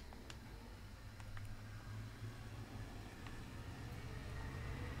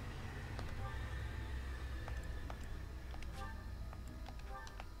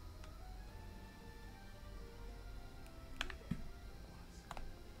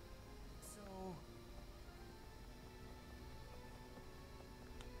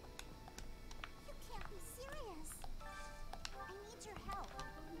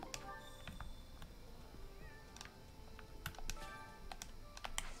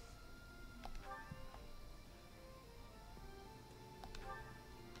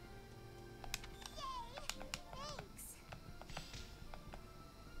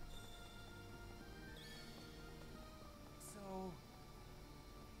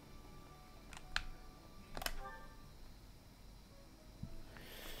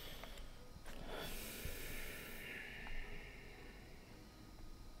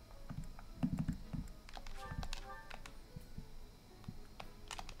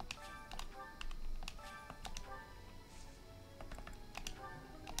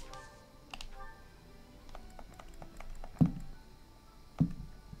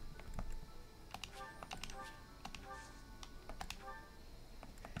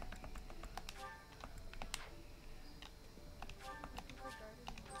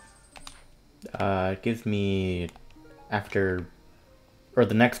 It gives me after, or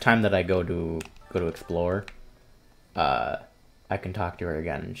the next time that I go to explore, I can talk to her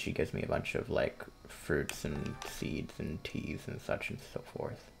again, and she gives me a bunch of like fruits and seeds and teas and such and so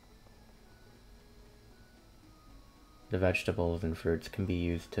forth. The vegetables and fruits can be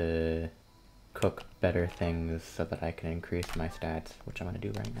used to cook better things so that I can increase my stats, which I'm gonna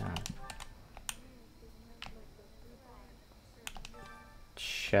do right now.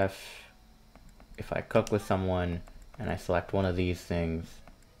 Chef, if I cook with someone and I select one of these things,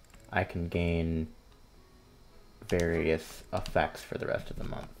 I can gain various effects for the rest of the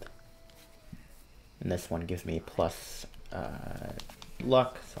month. And this one gives me plus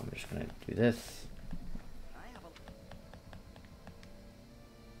luck, so I'm just gonna do this.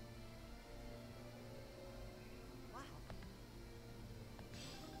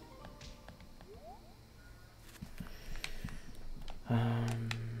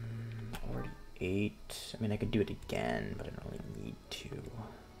 Already 8. I mean, I could do it again, but I don't really need to.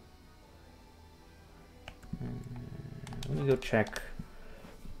 Let me go check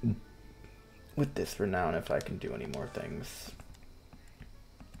with this renown if I can do any more things.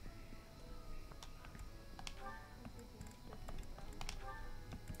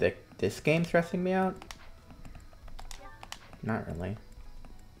 This game stressing me out? Not really.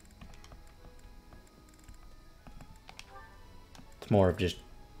 It's more of just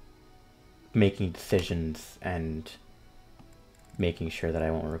making decisions and making sure that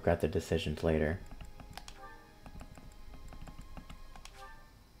I won't regret the decisions later.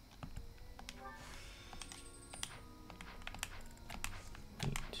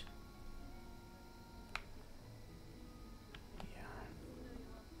 Neat. Yeah.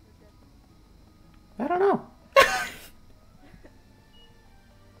 I don't know.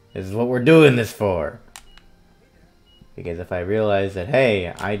 This is what we're doing this for. Because if I realize that, hey,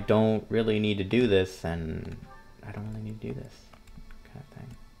 I don't really need to do this, then I don't really need to do this kind of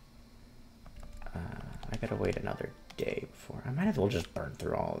thing. I gotta wait another day before. I might as well just burn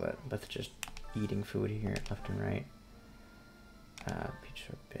through all of it. That's just eating food here left and right. Peach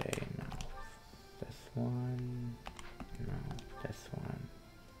sorbet, no. This one. No, this one.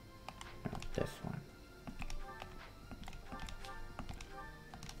 No, this one.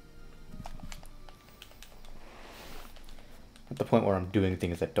 At the point where I'm doing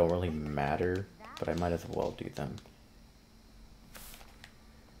things that don't really matter, but I might as well do them.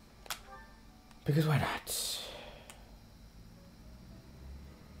 Because why not?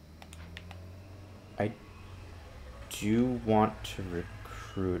 I do want to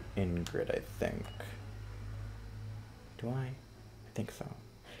recruit Ingrid, I think. Do I? I think so.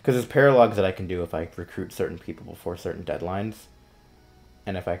 Because there's paralogs that I can do if I recruit certain people before certain deadlines.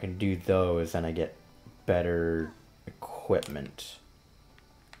 And if I can do those, then I get better equipment.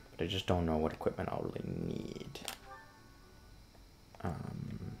 But I just don't know what equipment I'll really need.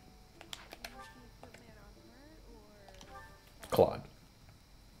 Claude.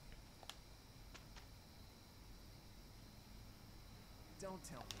 Don't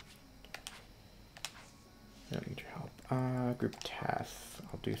tell me. I don't need your help. Group tasks.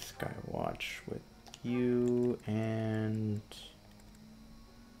 I'll do Skywatch with you and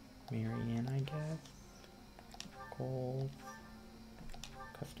Marianne, I guess. Goals.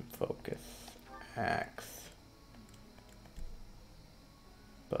 Custom focus. Axe.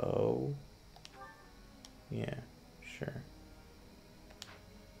 Bow. Yeah, sure.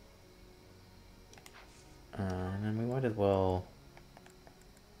 And then we might as well,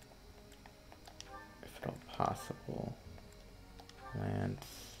 if at all possible, lance,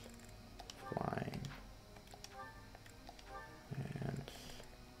 flying, lance,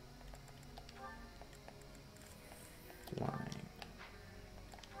 flying,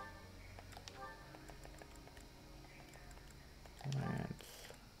 lance,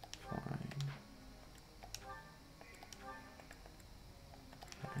 flying,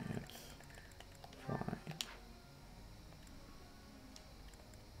 lance, flying.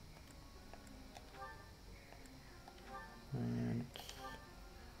 And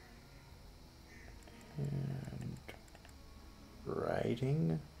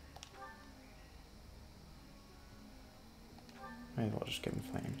writing. Might as well just give him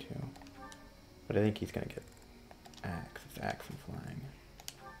flying too. But I think he's gonna get axe. It's axe and flying.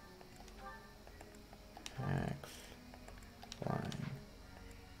 Axe, flying.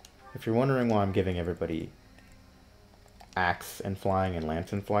 If you're wondering why I'm giving everybody axe and flying and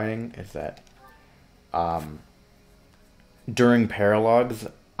lance and flying, is that during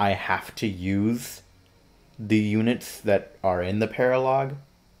paralogs, I have to use the units that are in the paralog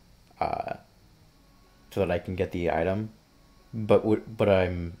so that I can get the item. But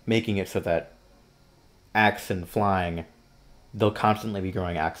I'm making it so that axe and flying, they'll constantly be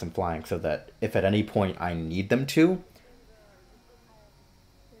growing axe and flying, so that if at any point I need them to,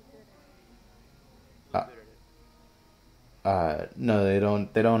 no, they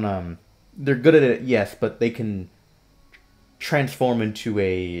don't. They don't. They're good at it, yes, but they can transform into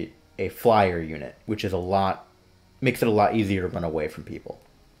a flyer unit, which is makes it a lot easier to run away from people.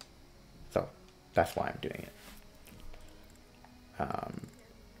 So that's why I'm doing it.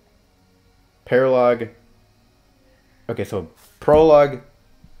 Paralog. Okay, so prologue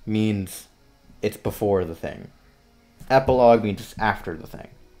means it's before the thing. Epilogue means it's after the thing.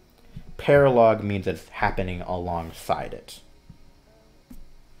 Paralog means it's happening alongside it.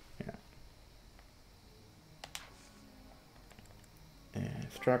 Yeah.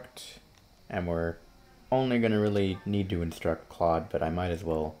 Instruct. And we're only going to really need to instruct Claude, but I might as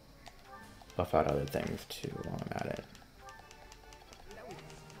well buff out other things too while I'm at it.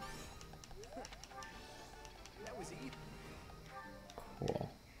 Cool.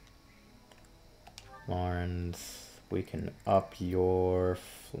 Lawrence, we can up your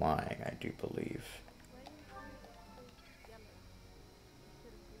flying, I do believe.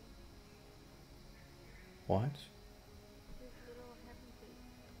 What?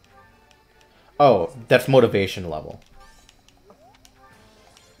 Oh, that's motivation level.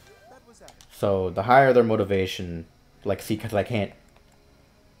 So the higher their motivation, like, see, because I can't,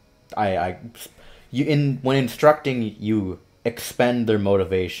 when instructing, you expend their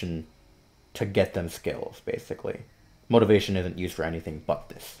motivation to get them skills, basically. Motivation isn't used for anything but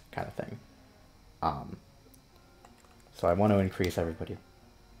this kind of thing. So I want to increase everybody.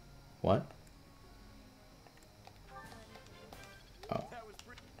 What? Oh.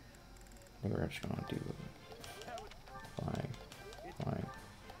 I think we're just gonna do flying, flying,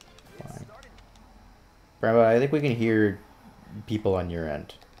 flying. Bravo, I think we can hear people on your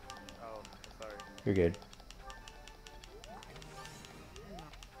end. Oh, sorry. You're good.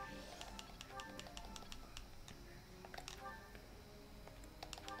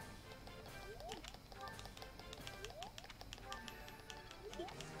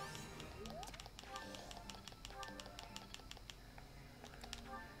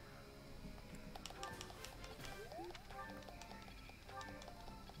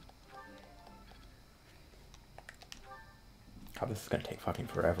 God, this is gonna take fucking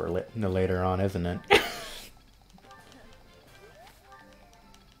forever later on, isn't it?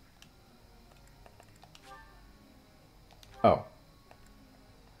 Oh.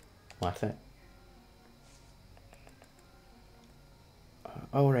 What's that?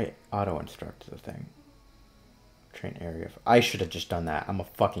 Oh, right. Auto instruct the thing. Train area. I should have just done that. I'm a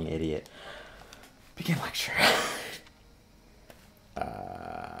fucking idiot. Begin lecture.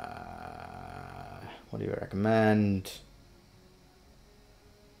 What do you recommend?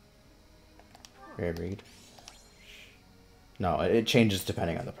 Read. No, it changes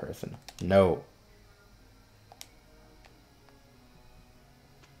depending on the person. No.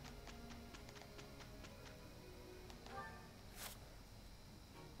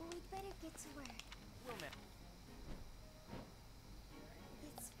 We better get to work.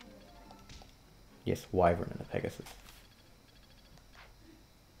 Yes, Wyvern and the Pegasus.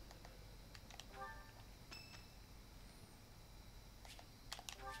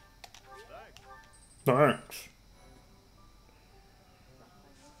 Thanks.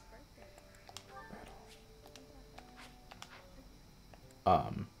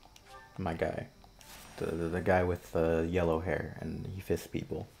 My guy. The guy with the yellow hair and he fists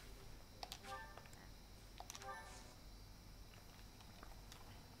people.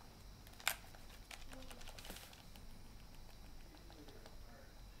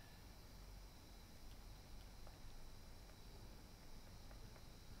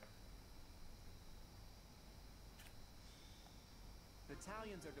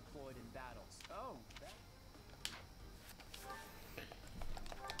 Battalions are deployed in battles. Oh,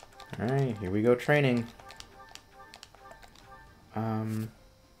 Alright, here we go training.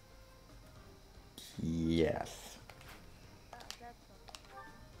 Yes.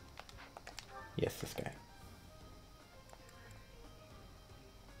 Yes, this guy.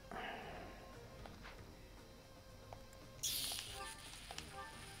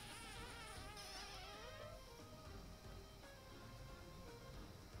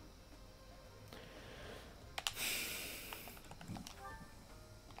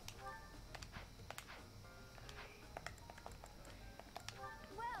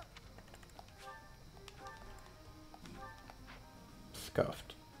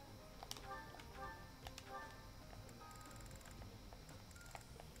 Scuffed.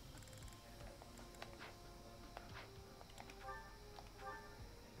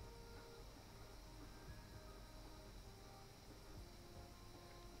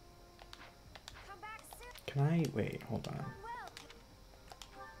 Can I wait? Hold on.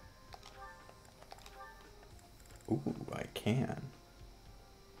 Ooh, I can.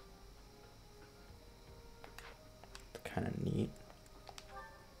 It's kind of neat.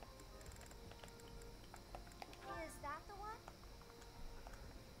 Is that the one?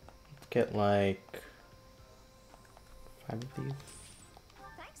 Get like 5 of these.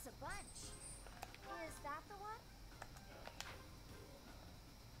 Thanks a bunch. Is that the one?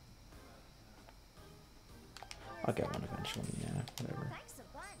 I'll get one eventually, yeah, whatever. Thanks a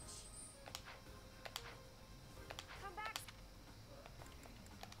bunch. Come back.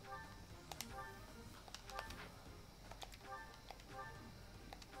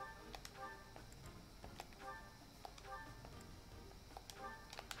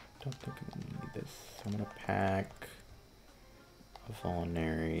 Don't think I'm gonna need this. I'm gonna pack a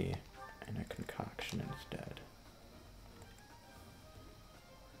vulnerary and a concoction instead.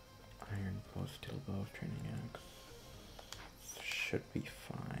 Iron bow, steel bow, training axe. Should be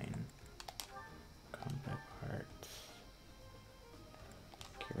fine. Combat parts.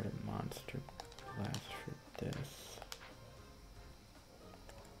 Get rid of monster blast for this.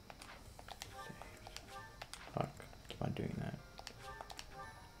 Save. Fuck. Keep on doing that.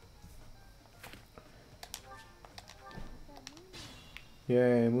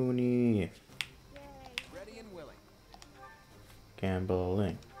 Yay, Mooney! Ready and willing.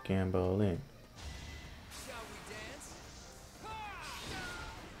 Gambling, gambling. Shall we dance?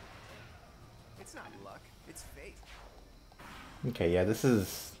 It's not luck, it's fate. Okay, yeah, this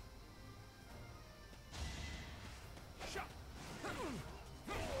is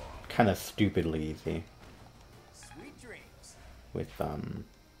kind of stupidly easy Sweet dreams. with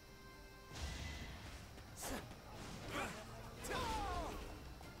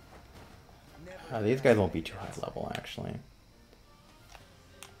these guys won't be too high level actually.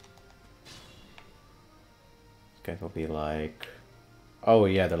 These guys will be like, oh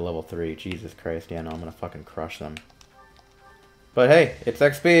yeah, they're level 3. Jesus Christ, yeah, no, I'm gonna fucking crush them. But hey, it's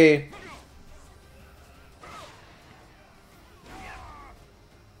XP. It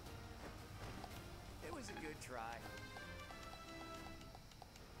was a good try.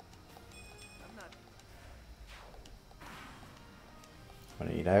 I'm not. I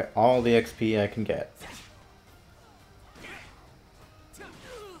need all the XP I can get.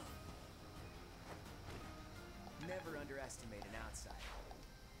 Never underestimate an outsider.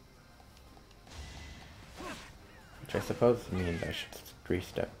 Which I suppose means I should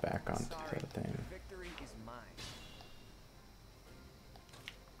 3-step back onto Sorry, the thing. victory is mine.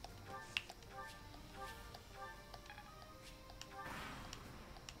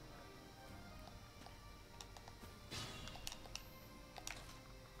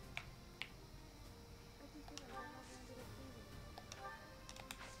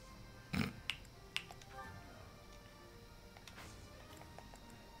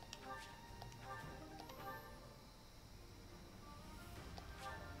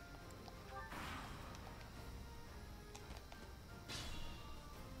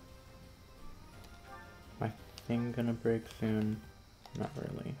 My thing gonna break soon? Not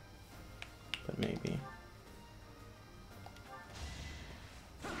really, but maybe.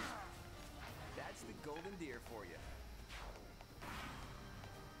 That's the golden deer for you.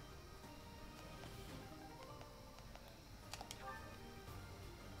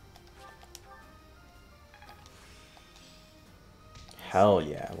 Hell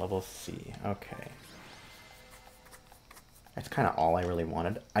yeah, level C. Okay. That's kind of all I really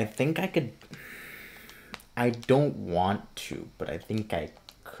wanted. I think I could... I don't want to, but I think I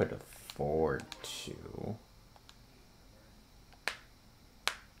could afford to.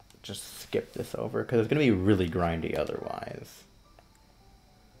 Just skip this over, because it's going to be really grindy otherwise.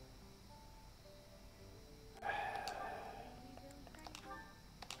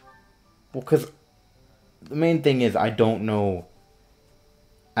 Well, because the main thing is I don't know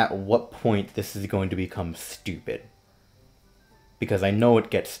at what point this is going to become stupid. Because I know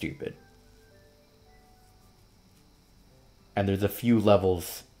it gets stupid. And there's a few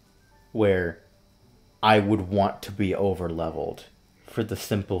levels where I would want to be over-leveled for the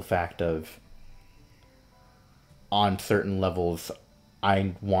simple fact of on certain levels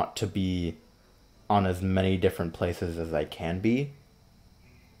I want to be on as many different places as I can be.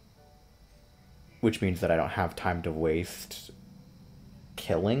 Which means that I don't have time to waste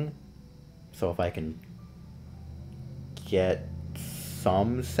killing. So if I can get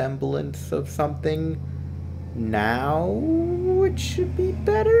some semblance of something now, it should be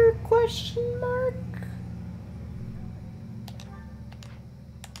better, question mark?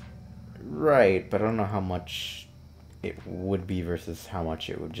 Right, but I don't know how much it would be versus how much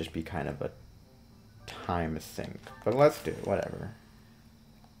it would just be kind of a time sync. But let's do it, whatever.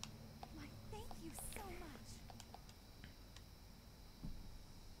 Why, thank you so much.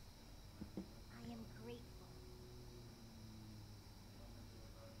 I am grateful.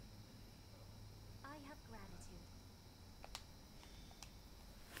 I have gratitude.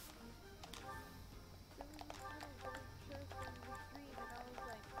 There was this little gold chest on the screen, and I was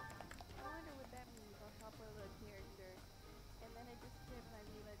like, I wonder what that means on top of the character. And then it disappeared, and I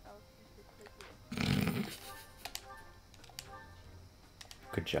realized I was supposed to click it.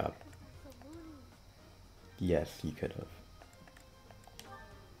 Good job. So moody. Yes, you could have.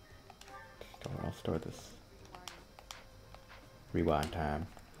 I'll store this. Rewind time.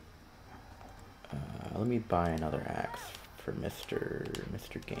 Let me buy another axe for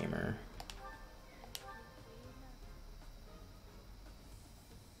Mr. Gamer.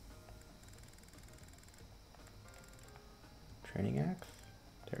 Training axe?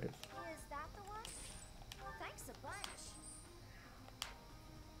 There it is. Is that the one? Thanks a bunch.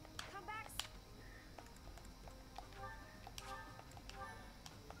 Come back.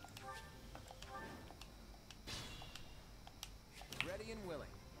 Ready and willing.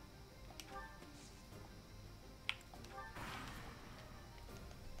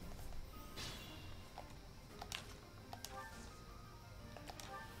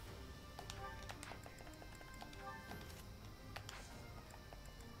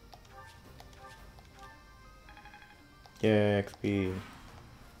 Yeah, XP.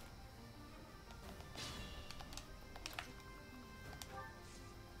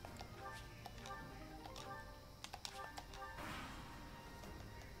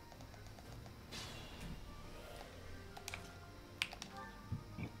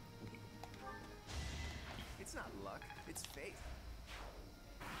 It's not luck, it's fate.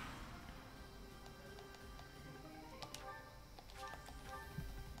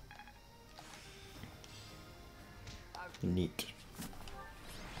 Neat.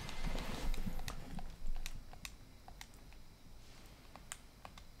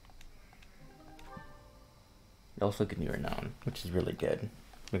 It also gives me renown, which is really good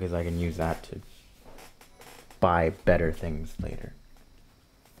because I can use that to buy better things later.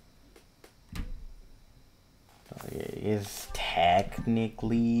 So it is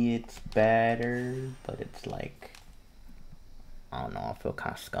technically it's better, but it's like I don't know. I feel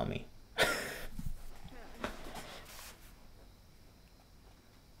kind of scummy.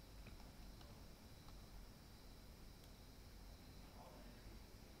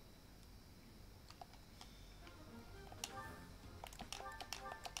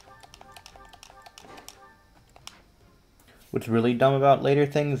 What's really dumb about later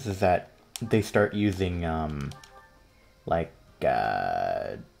things is that they start using, like,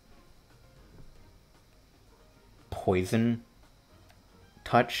 poison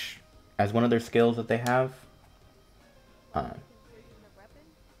touch as one of their skills that they have.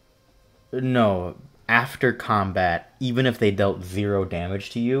 No, after combat, even if they dealt 0 damage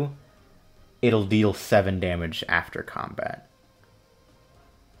to you, it'll deal 7 damage after combat.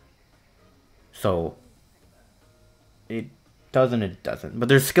 So, it doesn't. But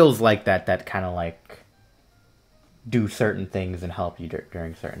there's skills like that that kind of like do certain things and help you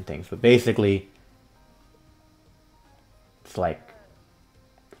during certain things. But basically, it's like,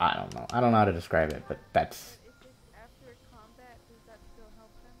 I don't know. I don't know how to describe it, but that's... If it's after combat, does that still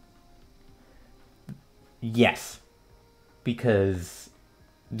help them? Yes. Because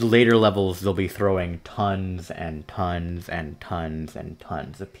later levels, they'll be throwing tons and tons and tons and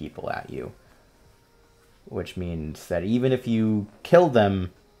tons of people at you. Which means that even if you kill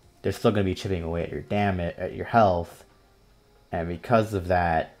them, they're still going to be chipping away at your damage, at your health. And because of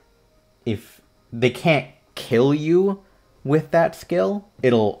that, if they can't kill you with that skill,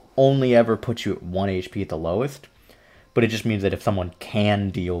 it'll only ever put you at 1 HP at the lowest. But it just means that if someone can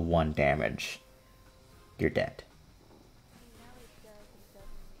deal 1 damage, you're dead.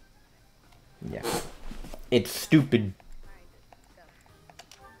 Yeah. It's stupid.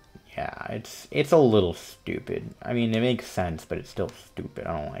 Yeah, it's a little stupid. I mean, it makes sense, but it's still stupid.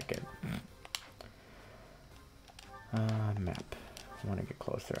 I don't like it. Map. I want to get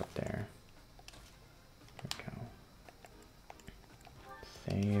closer up there. There we go.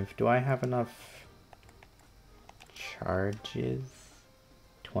 Save. Do I have enough charges?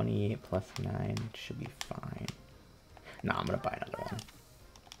 28 plus 9 should be fine. No, I'm gonna buy another one.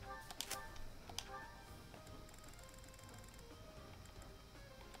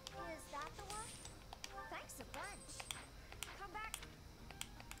 Is that the one? Thanks a bunch. Come back.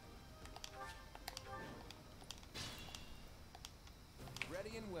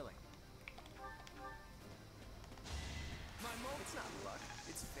 Ready and willing. My moment. It's not luck,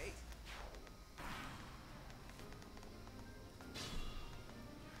 it's fate.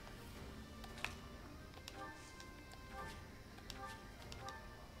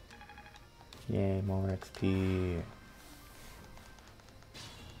 Yay, more XP.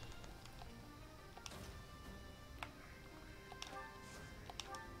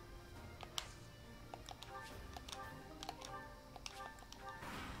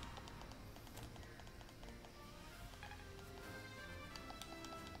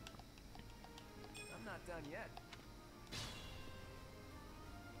 I'm not done yet.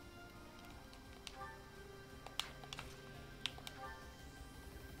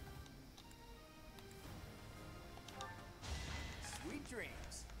 Sweet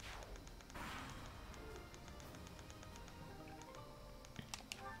dreams.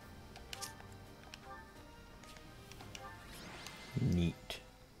 Neat.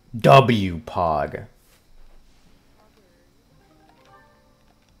 W Pog.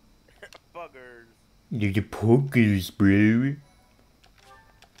 Buggers. You poggers, bro.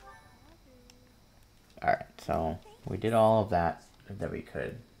 Alright, so we did all of that we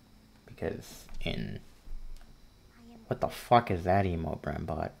could. Because in... What the fuck is that emote,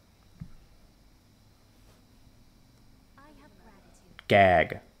 Brambot?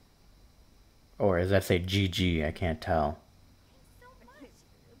 Gag. Or does that say GG? I can't tell. It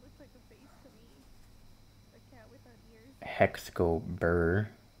looks like a face to me. A cat without ears. Hexco Burr.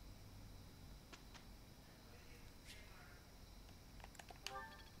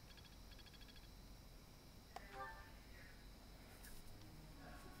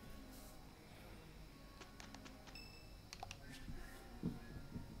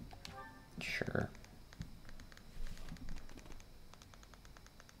 Sure.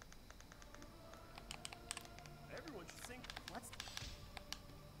 Everyone should sing. What's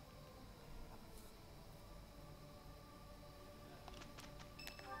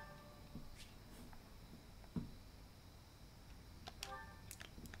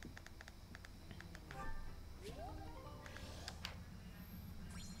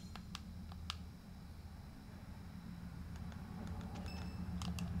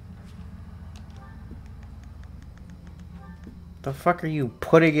The fuck are you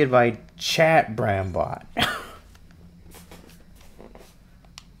putting in my chat, Brambot?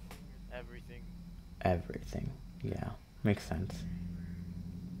 Everything. Everything. Yeah, makes sense.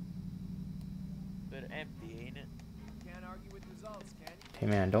 Bit empty, ain't it? Can't argue with results, can you? Hey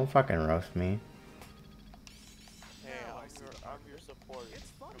man, don't fucking roast me. Hey, I'm your supporter. It's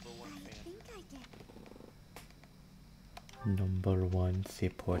fun. Number one fan. Number one Hold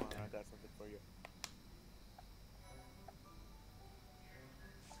support. on, I got something for you.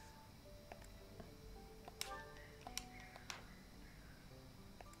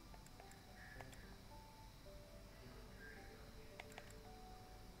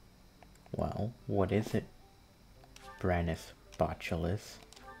 Well, what is it? Branus Botulus.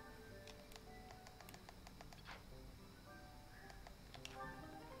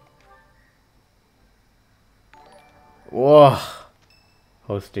 Whoa!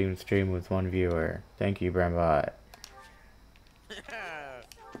 Hosting stream with one viewer. Thank you, Brambot.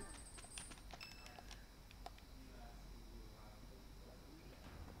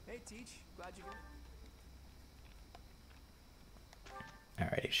 Hey, Teach. Glad you can.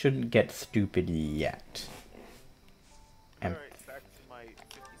 Alright, it shouldn't get stupid yet. And Alright, back to my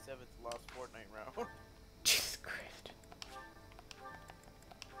 57th lost Fortnite round. Jesus Christ.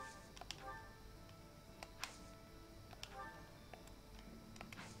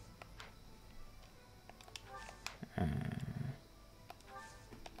 I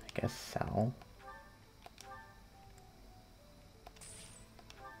guess sell.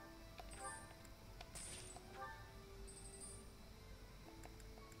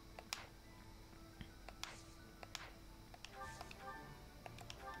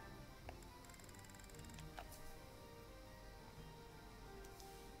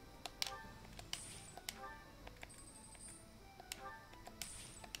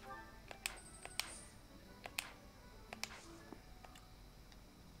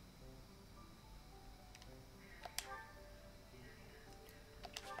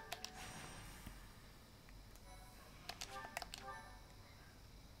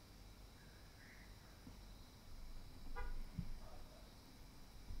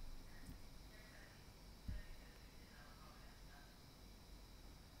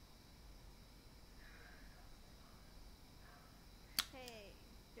 Hey,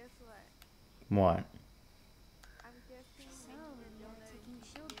 guess what? What? I'm guessing So, making a you're donut taking in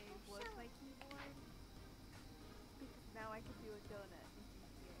shield GTA was my keyboard. Because now I can do a donut in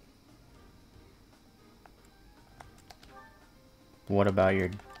GTA. What about your... I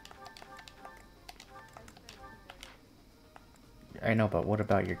spent keyboard. I know, but what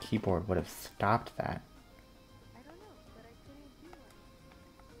about your keyboard would have stopped that? I don't know, but I couldn't do one.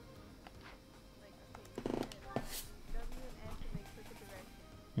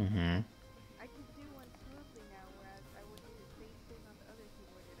 Mm-hmm. I can do one smoothly now, whereas I would do the same thing on the other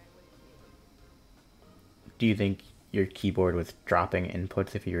keyboard and I wouldn't be able to. Do you think your keyboard was dropping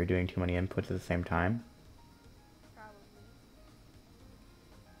inputs if you were doing too many inputs at the same time? Probably.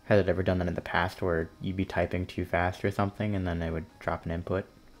 Has it ever done that in the past where you'd be typing too fast or something and then it would drop an input?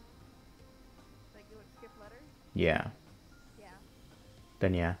 Like it would skip letters? Yeah. Yeah.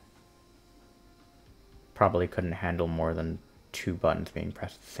 Then yeah. Probably couldn't handle more than 2 buttons being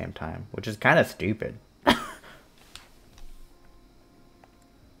pressed at the same time, which is kind of stupid.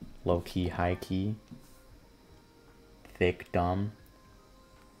 Low key, high key. Thick, dumb.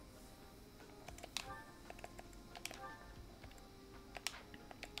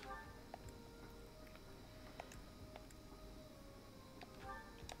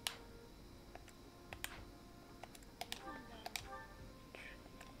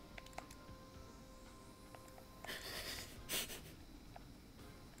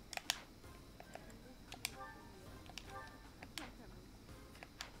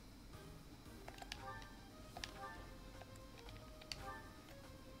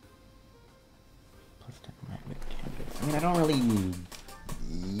 I mean, I don't really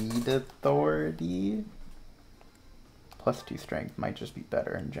need authority. +2 strength might just be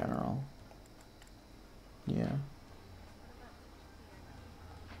better in general. Yeah.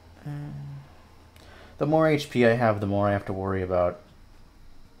 The more HP I have, the more I have to worry about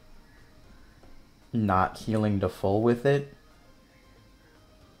not healing to full with it.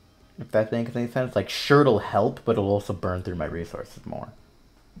 If that makes any sense. Like, sure, it'll help, but it'll also burn through my resources more.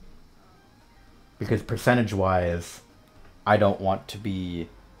 Because percentage-wise, I don't want to be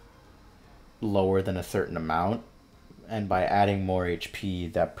lower than a certain amount. And by adding more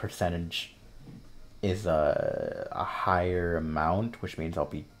HP, that percentage is a higher amount, which means I'll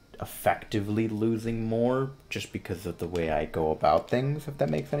be effectively losing more just because of the way I go about things, if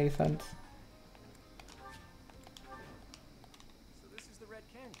that makes any sense. So this is the Red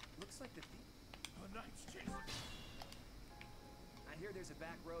Canyon. Looks like the nice chase. I hear there's a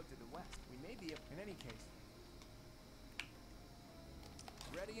back road to the west. We may be in any case.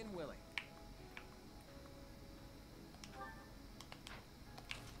 Ready and willing.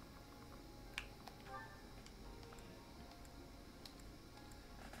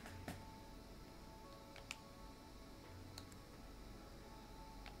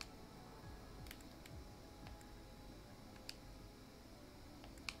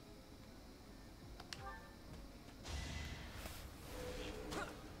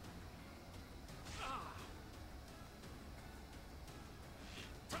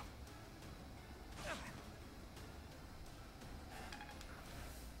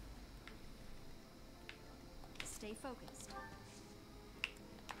 Stay focused.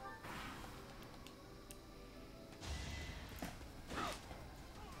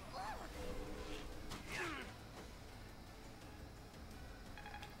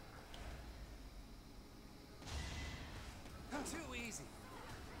 Too easy.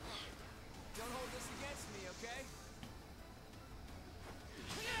 Don't hold this against me, okay?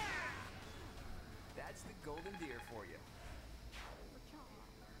 That's the golden deer for you.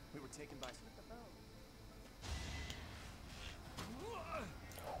 We were taken by some with the bow.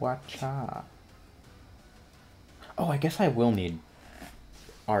 Wacha. Oh, I guess I will need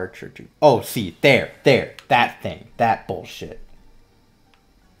archer too. Oh, see, there, that thing, that bullshit.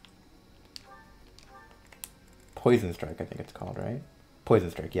 Poison strike, I think it's called, right? Poison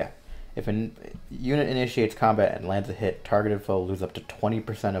strike, yeah. If a unit initiates combat and lands a hit, targeted foe lose up to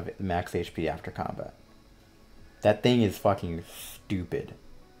 20% of max HP after combat. That thing is fucking stupid.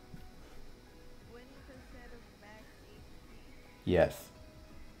 20% of max HP? Yes.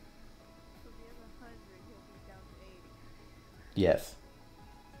 So if he has 100, he'll be down to 80. Yes.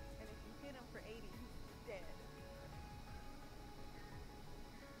 And if you hit him for 80, he's dead.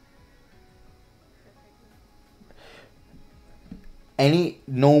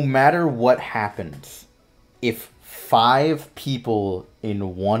 No matter what happens, if 5 people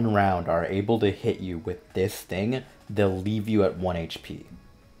in one round are able to hit you with this thing, they'll leave you at 1 HP.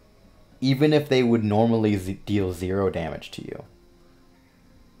 Even if they would normally deal 0 damage to you.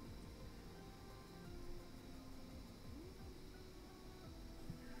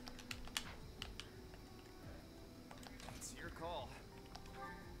 It's your call.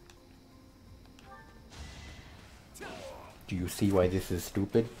 Do you see why this is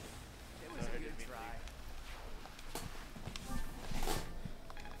stupid? It was a good try.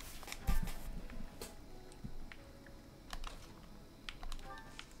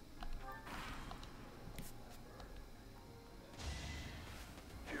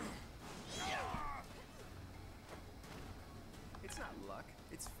 It's not luck.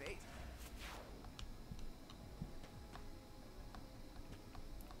 It's It's fate.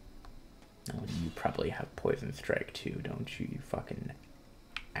 Oh, you probably have Poison Strike too, don't you, you fucking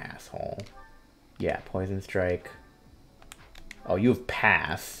asshole. Yeah, Poison Strike. Oh, you have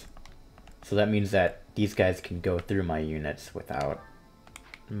Pass. So that means that these guys can go through my units without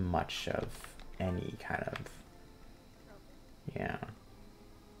much of any kind of... Yeah.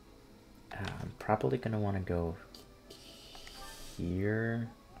 I'm probably going to want to go here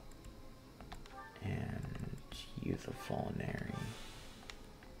and use a Vulnerary.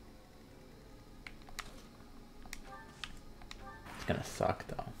 It's gonna suck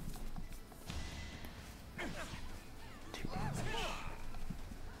though. 2 damage.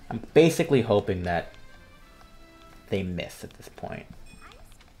 I'm basically hoping that they miss at this point.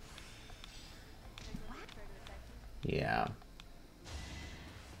 Yeah.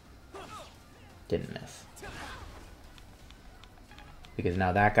 Didn't miss. Because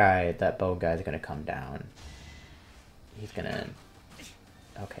now that guy, that bow guy's gonna come down. He's gonna...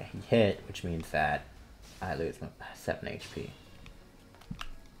 Okay, he hit, which means that I lose 7 HP.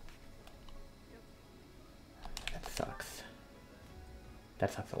 That sucks.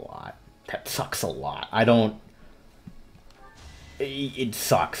 That sucks a lot. That sucks a lot. I don't... It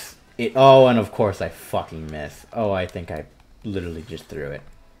sucks. Oh, and of course I fucking miss. Oh, I think I literally just threw it.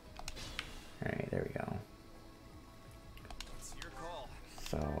 Alright, there we go. It's your call.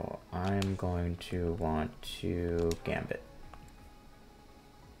 So, I'm going to want to Gambit.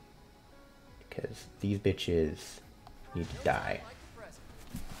 Because these bitches need to die.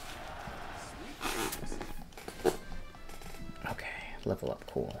 Okay, level up,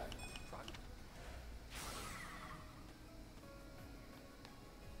 cool.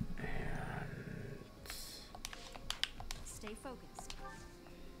 And... Stay focused.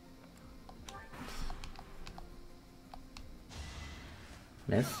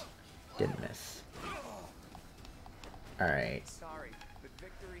 Miss? Didn't miss. Alright. Sorry, but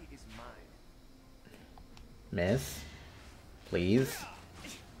victory is mine. Miss? Please?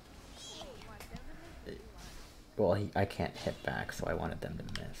 Well, I can't hit back, so I wanted them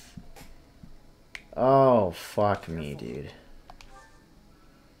to miss. Oh, fuck me, dude.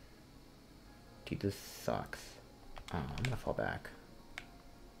 Dude, this sucks. Oh, I'm gonna fall back.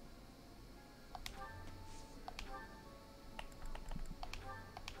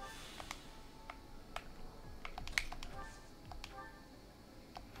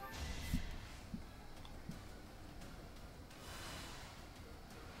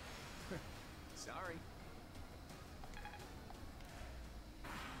 Sorry.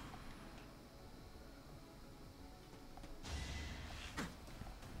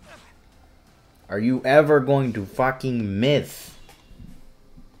 Are you ever going to fucking miss?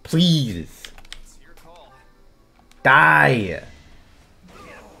 Please. It's your call. Die.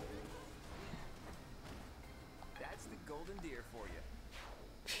 That's the golden deer for you.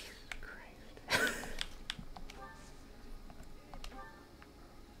 Jesus Christ.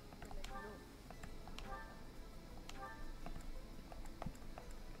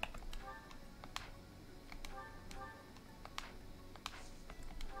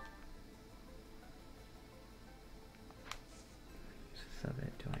 Of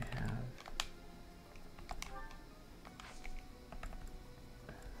it do I have?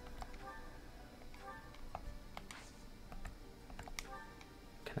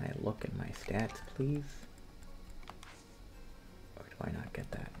 Can I look at my stats, please? Or do I not get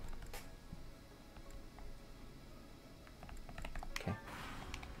that? Okay.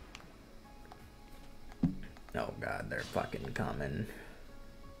 Oh god, they're fucking coming.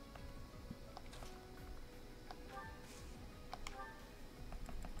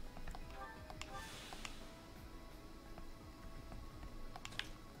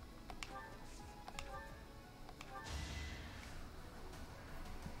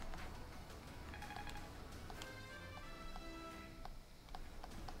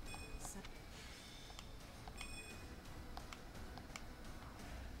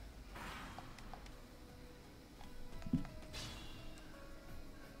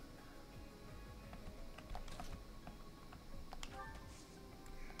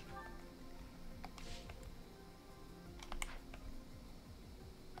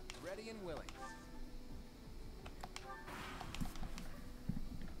 Ready and willing.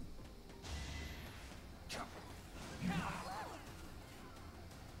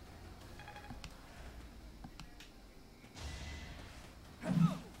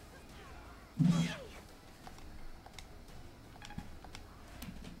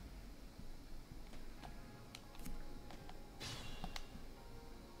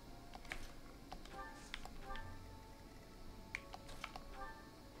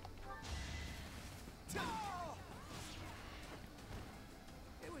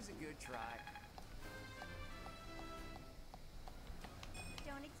 good try.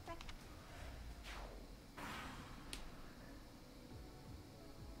 Don't expect.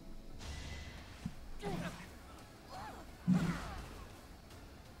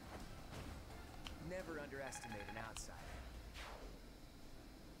 Never underestimate an outsider.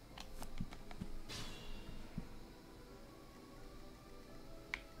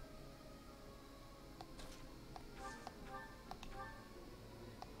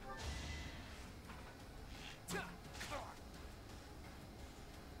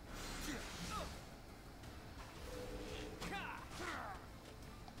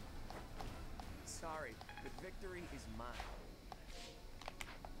 Sorry, the victory is mine.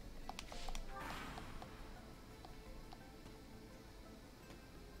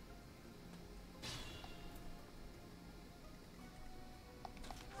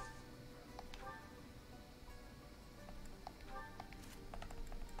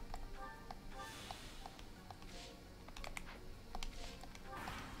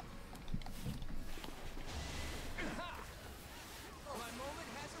 My moment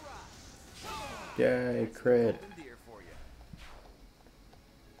has arrived. Yay, crit. Golden deer for you.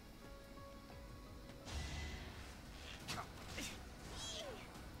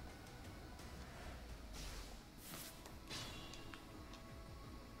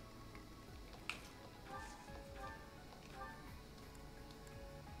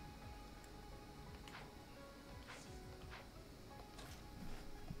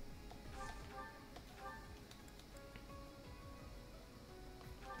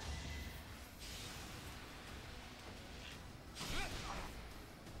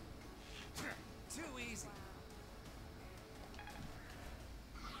 Too easy.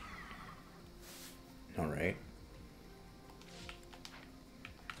 All right.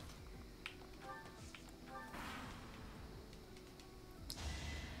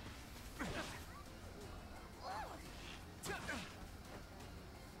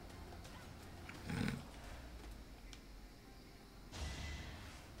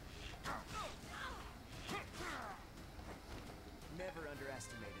 Never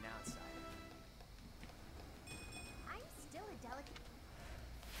underestimate an outsider. I'm still a delicate.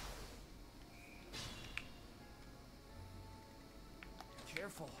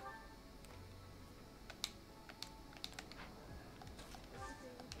 Careful.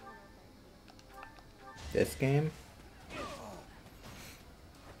 This game?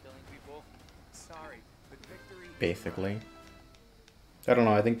 Killing people. Sorry, but victory is Basically. I don't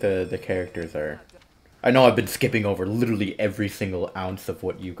know, I think the characters are... I know I've been skipping over literally every single ounce of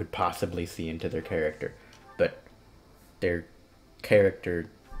what you could possibly see into their character, but their character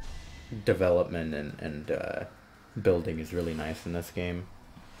development and building is really nice in this game.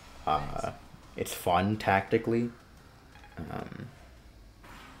 It's fun tactically. I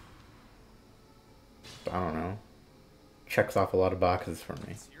don't know. Checks off a lot of boxes for me.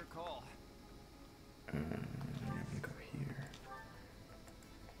 It's your call. I'm gonna go here.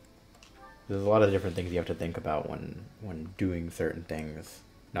 There's a lot of different things you have to think about when doing certain things,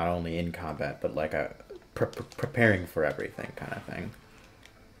 not only in combat, but like preparing for everything kind of thing.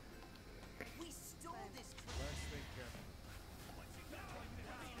 We stole this. Let's think carefully.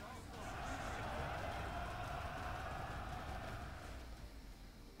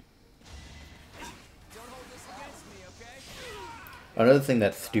 Don't hold this against me, okay? Another thing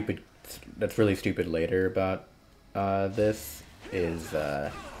that's stupid, that's really stupid later about this is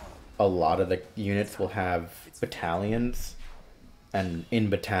a lot of the units will have battalions, and in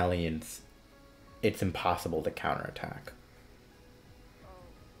battalions, it's impossible to counterattack.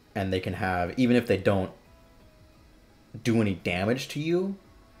 And they can have, even if they don't do any damage to you,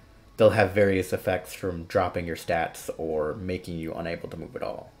 they'll have various effects from dropping your stats or making you unable to move at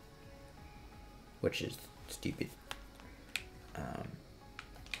all. Which is stupid.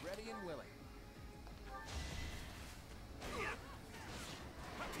 Ready and willing.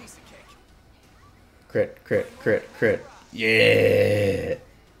 Piece of cake. Crit, crit, crit, crit. Yeah!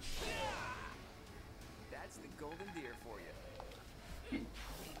 That's the golden deer for you.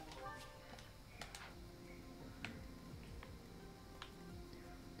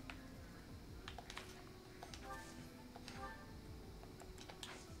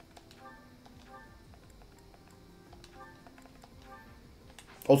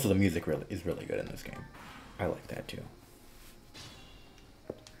 Also, the music is really good in this game. I like that too.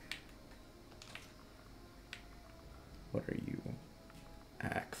 What are you?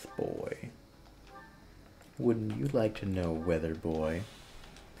 Axe boy. Wouldn't you like to know, weather boy?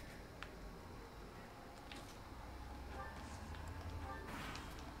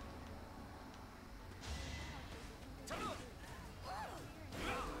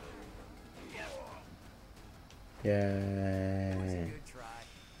 Yay. Good try.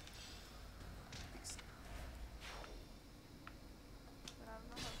 But I don't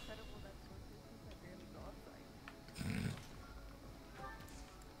know how credible that source is since I barely go outside.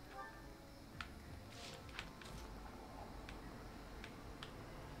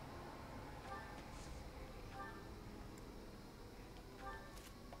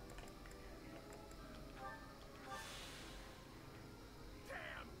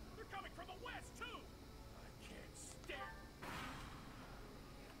 Damn! They're coming from the west too. I can't stand.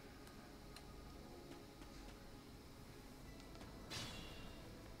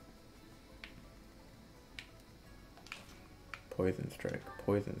 Poison strike,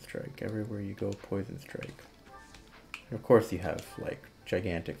 poison strike. Everywhere you go, poison strike. And of course you have, like,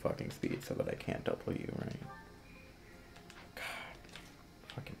 gigantic fucking speed so that I can't double you, right? God.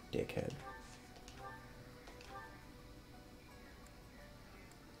 Fucking dickhead.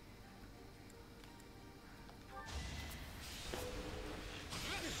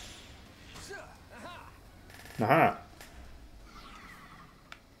 Aha!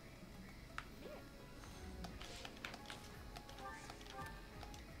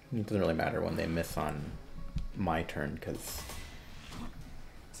 It doesn't really matter when they miss on my turn, because...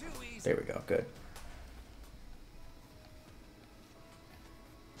 Too easy. There we go, good.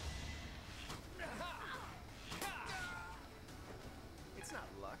 It's not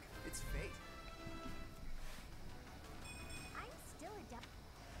luck, it's fate. I'm still a dumb.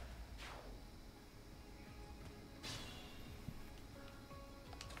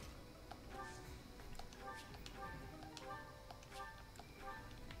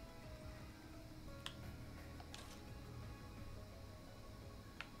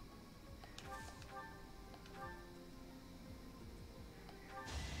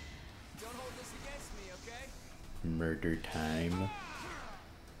 Don't hold this against me, okay? Murder time.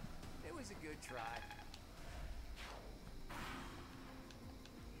 It was a good try.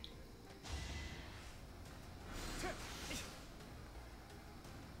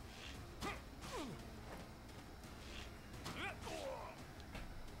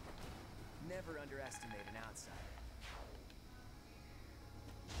 Never underestimate an outsider.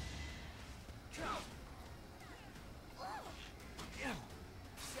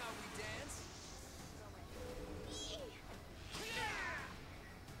 Shall we dance?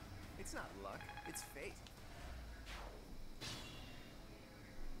 It's not luck, it's fate.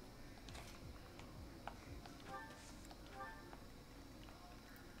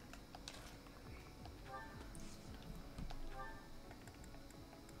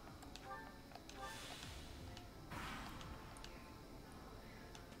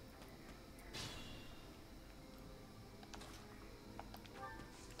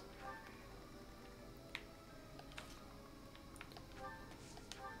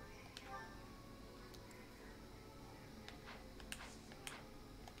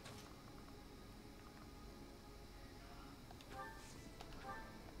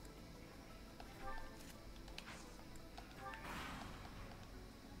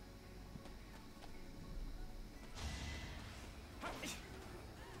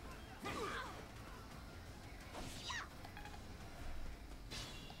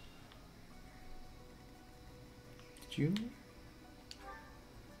 Did you?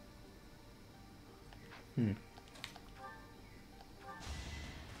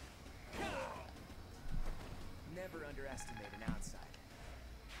 Never underestimate an outsider.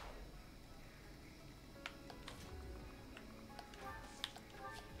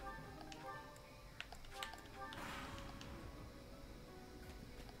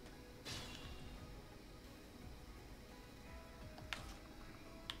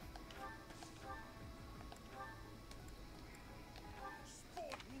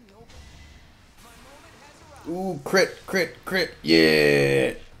 Ooh, crit, crit, crit,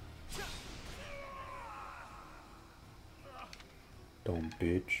 yeah! Dumb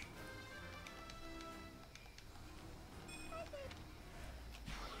bitch.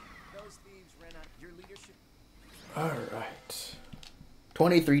 Those thieves ran out your leadership. Alright.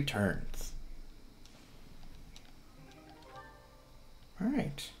 23 turns.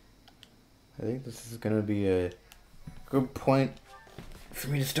 Alright. I think this is gonna be a good point for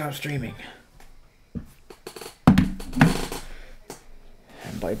me to stop streaming.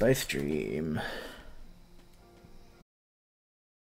 And bye-bye stream.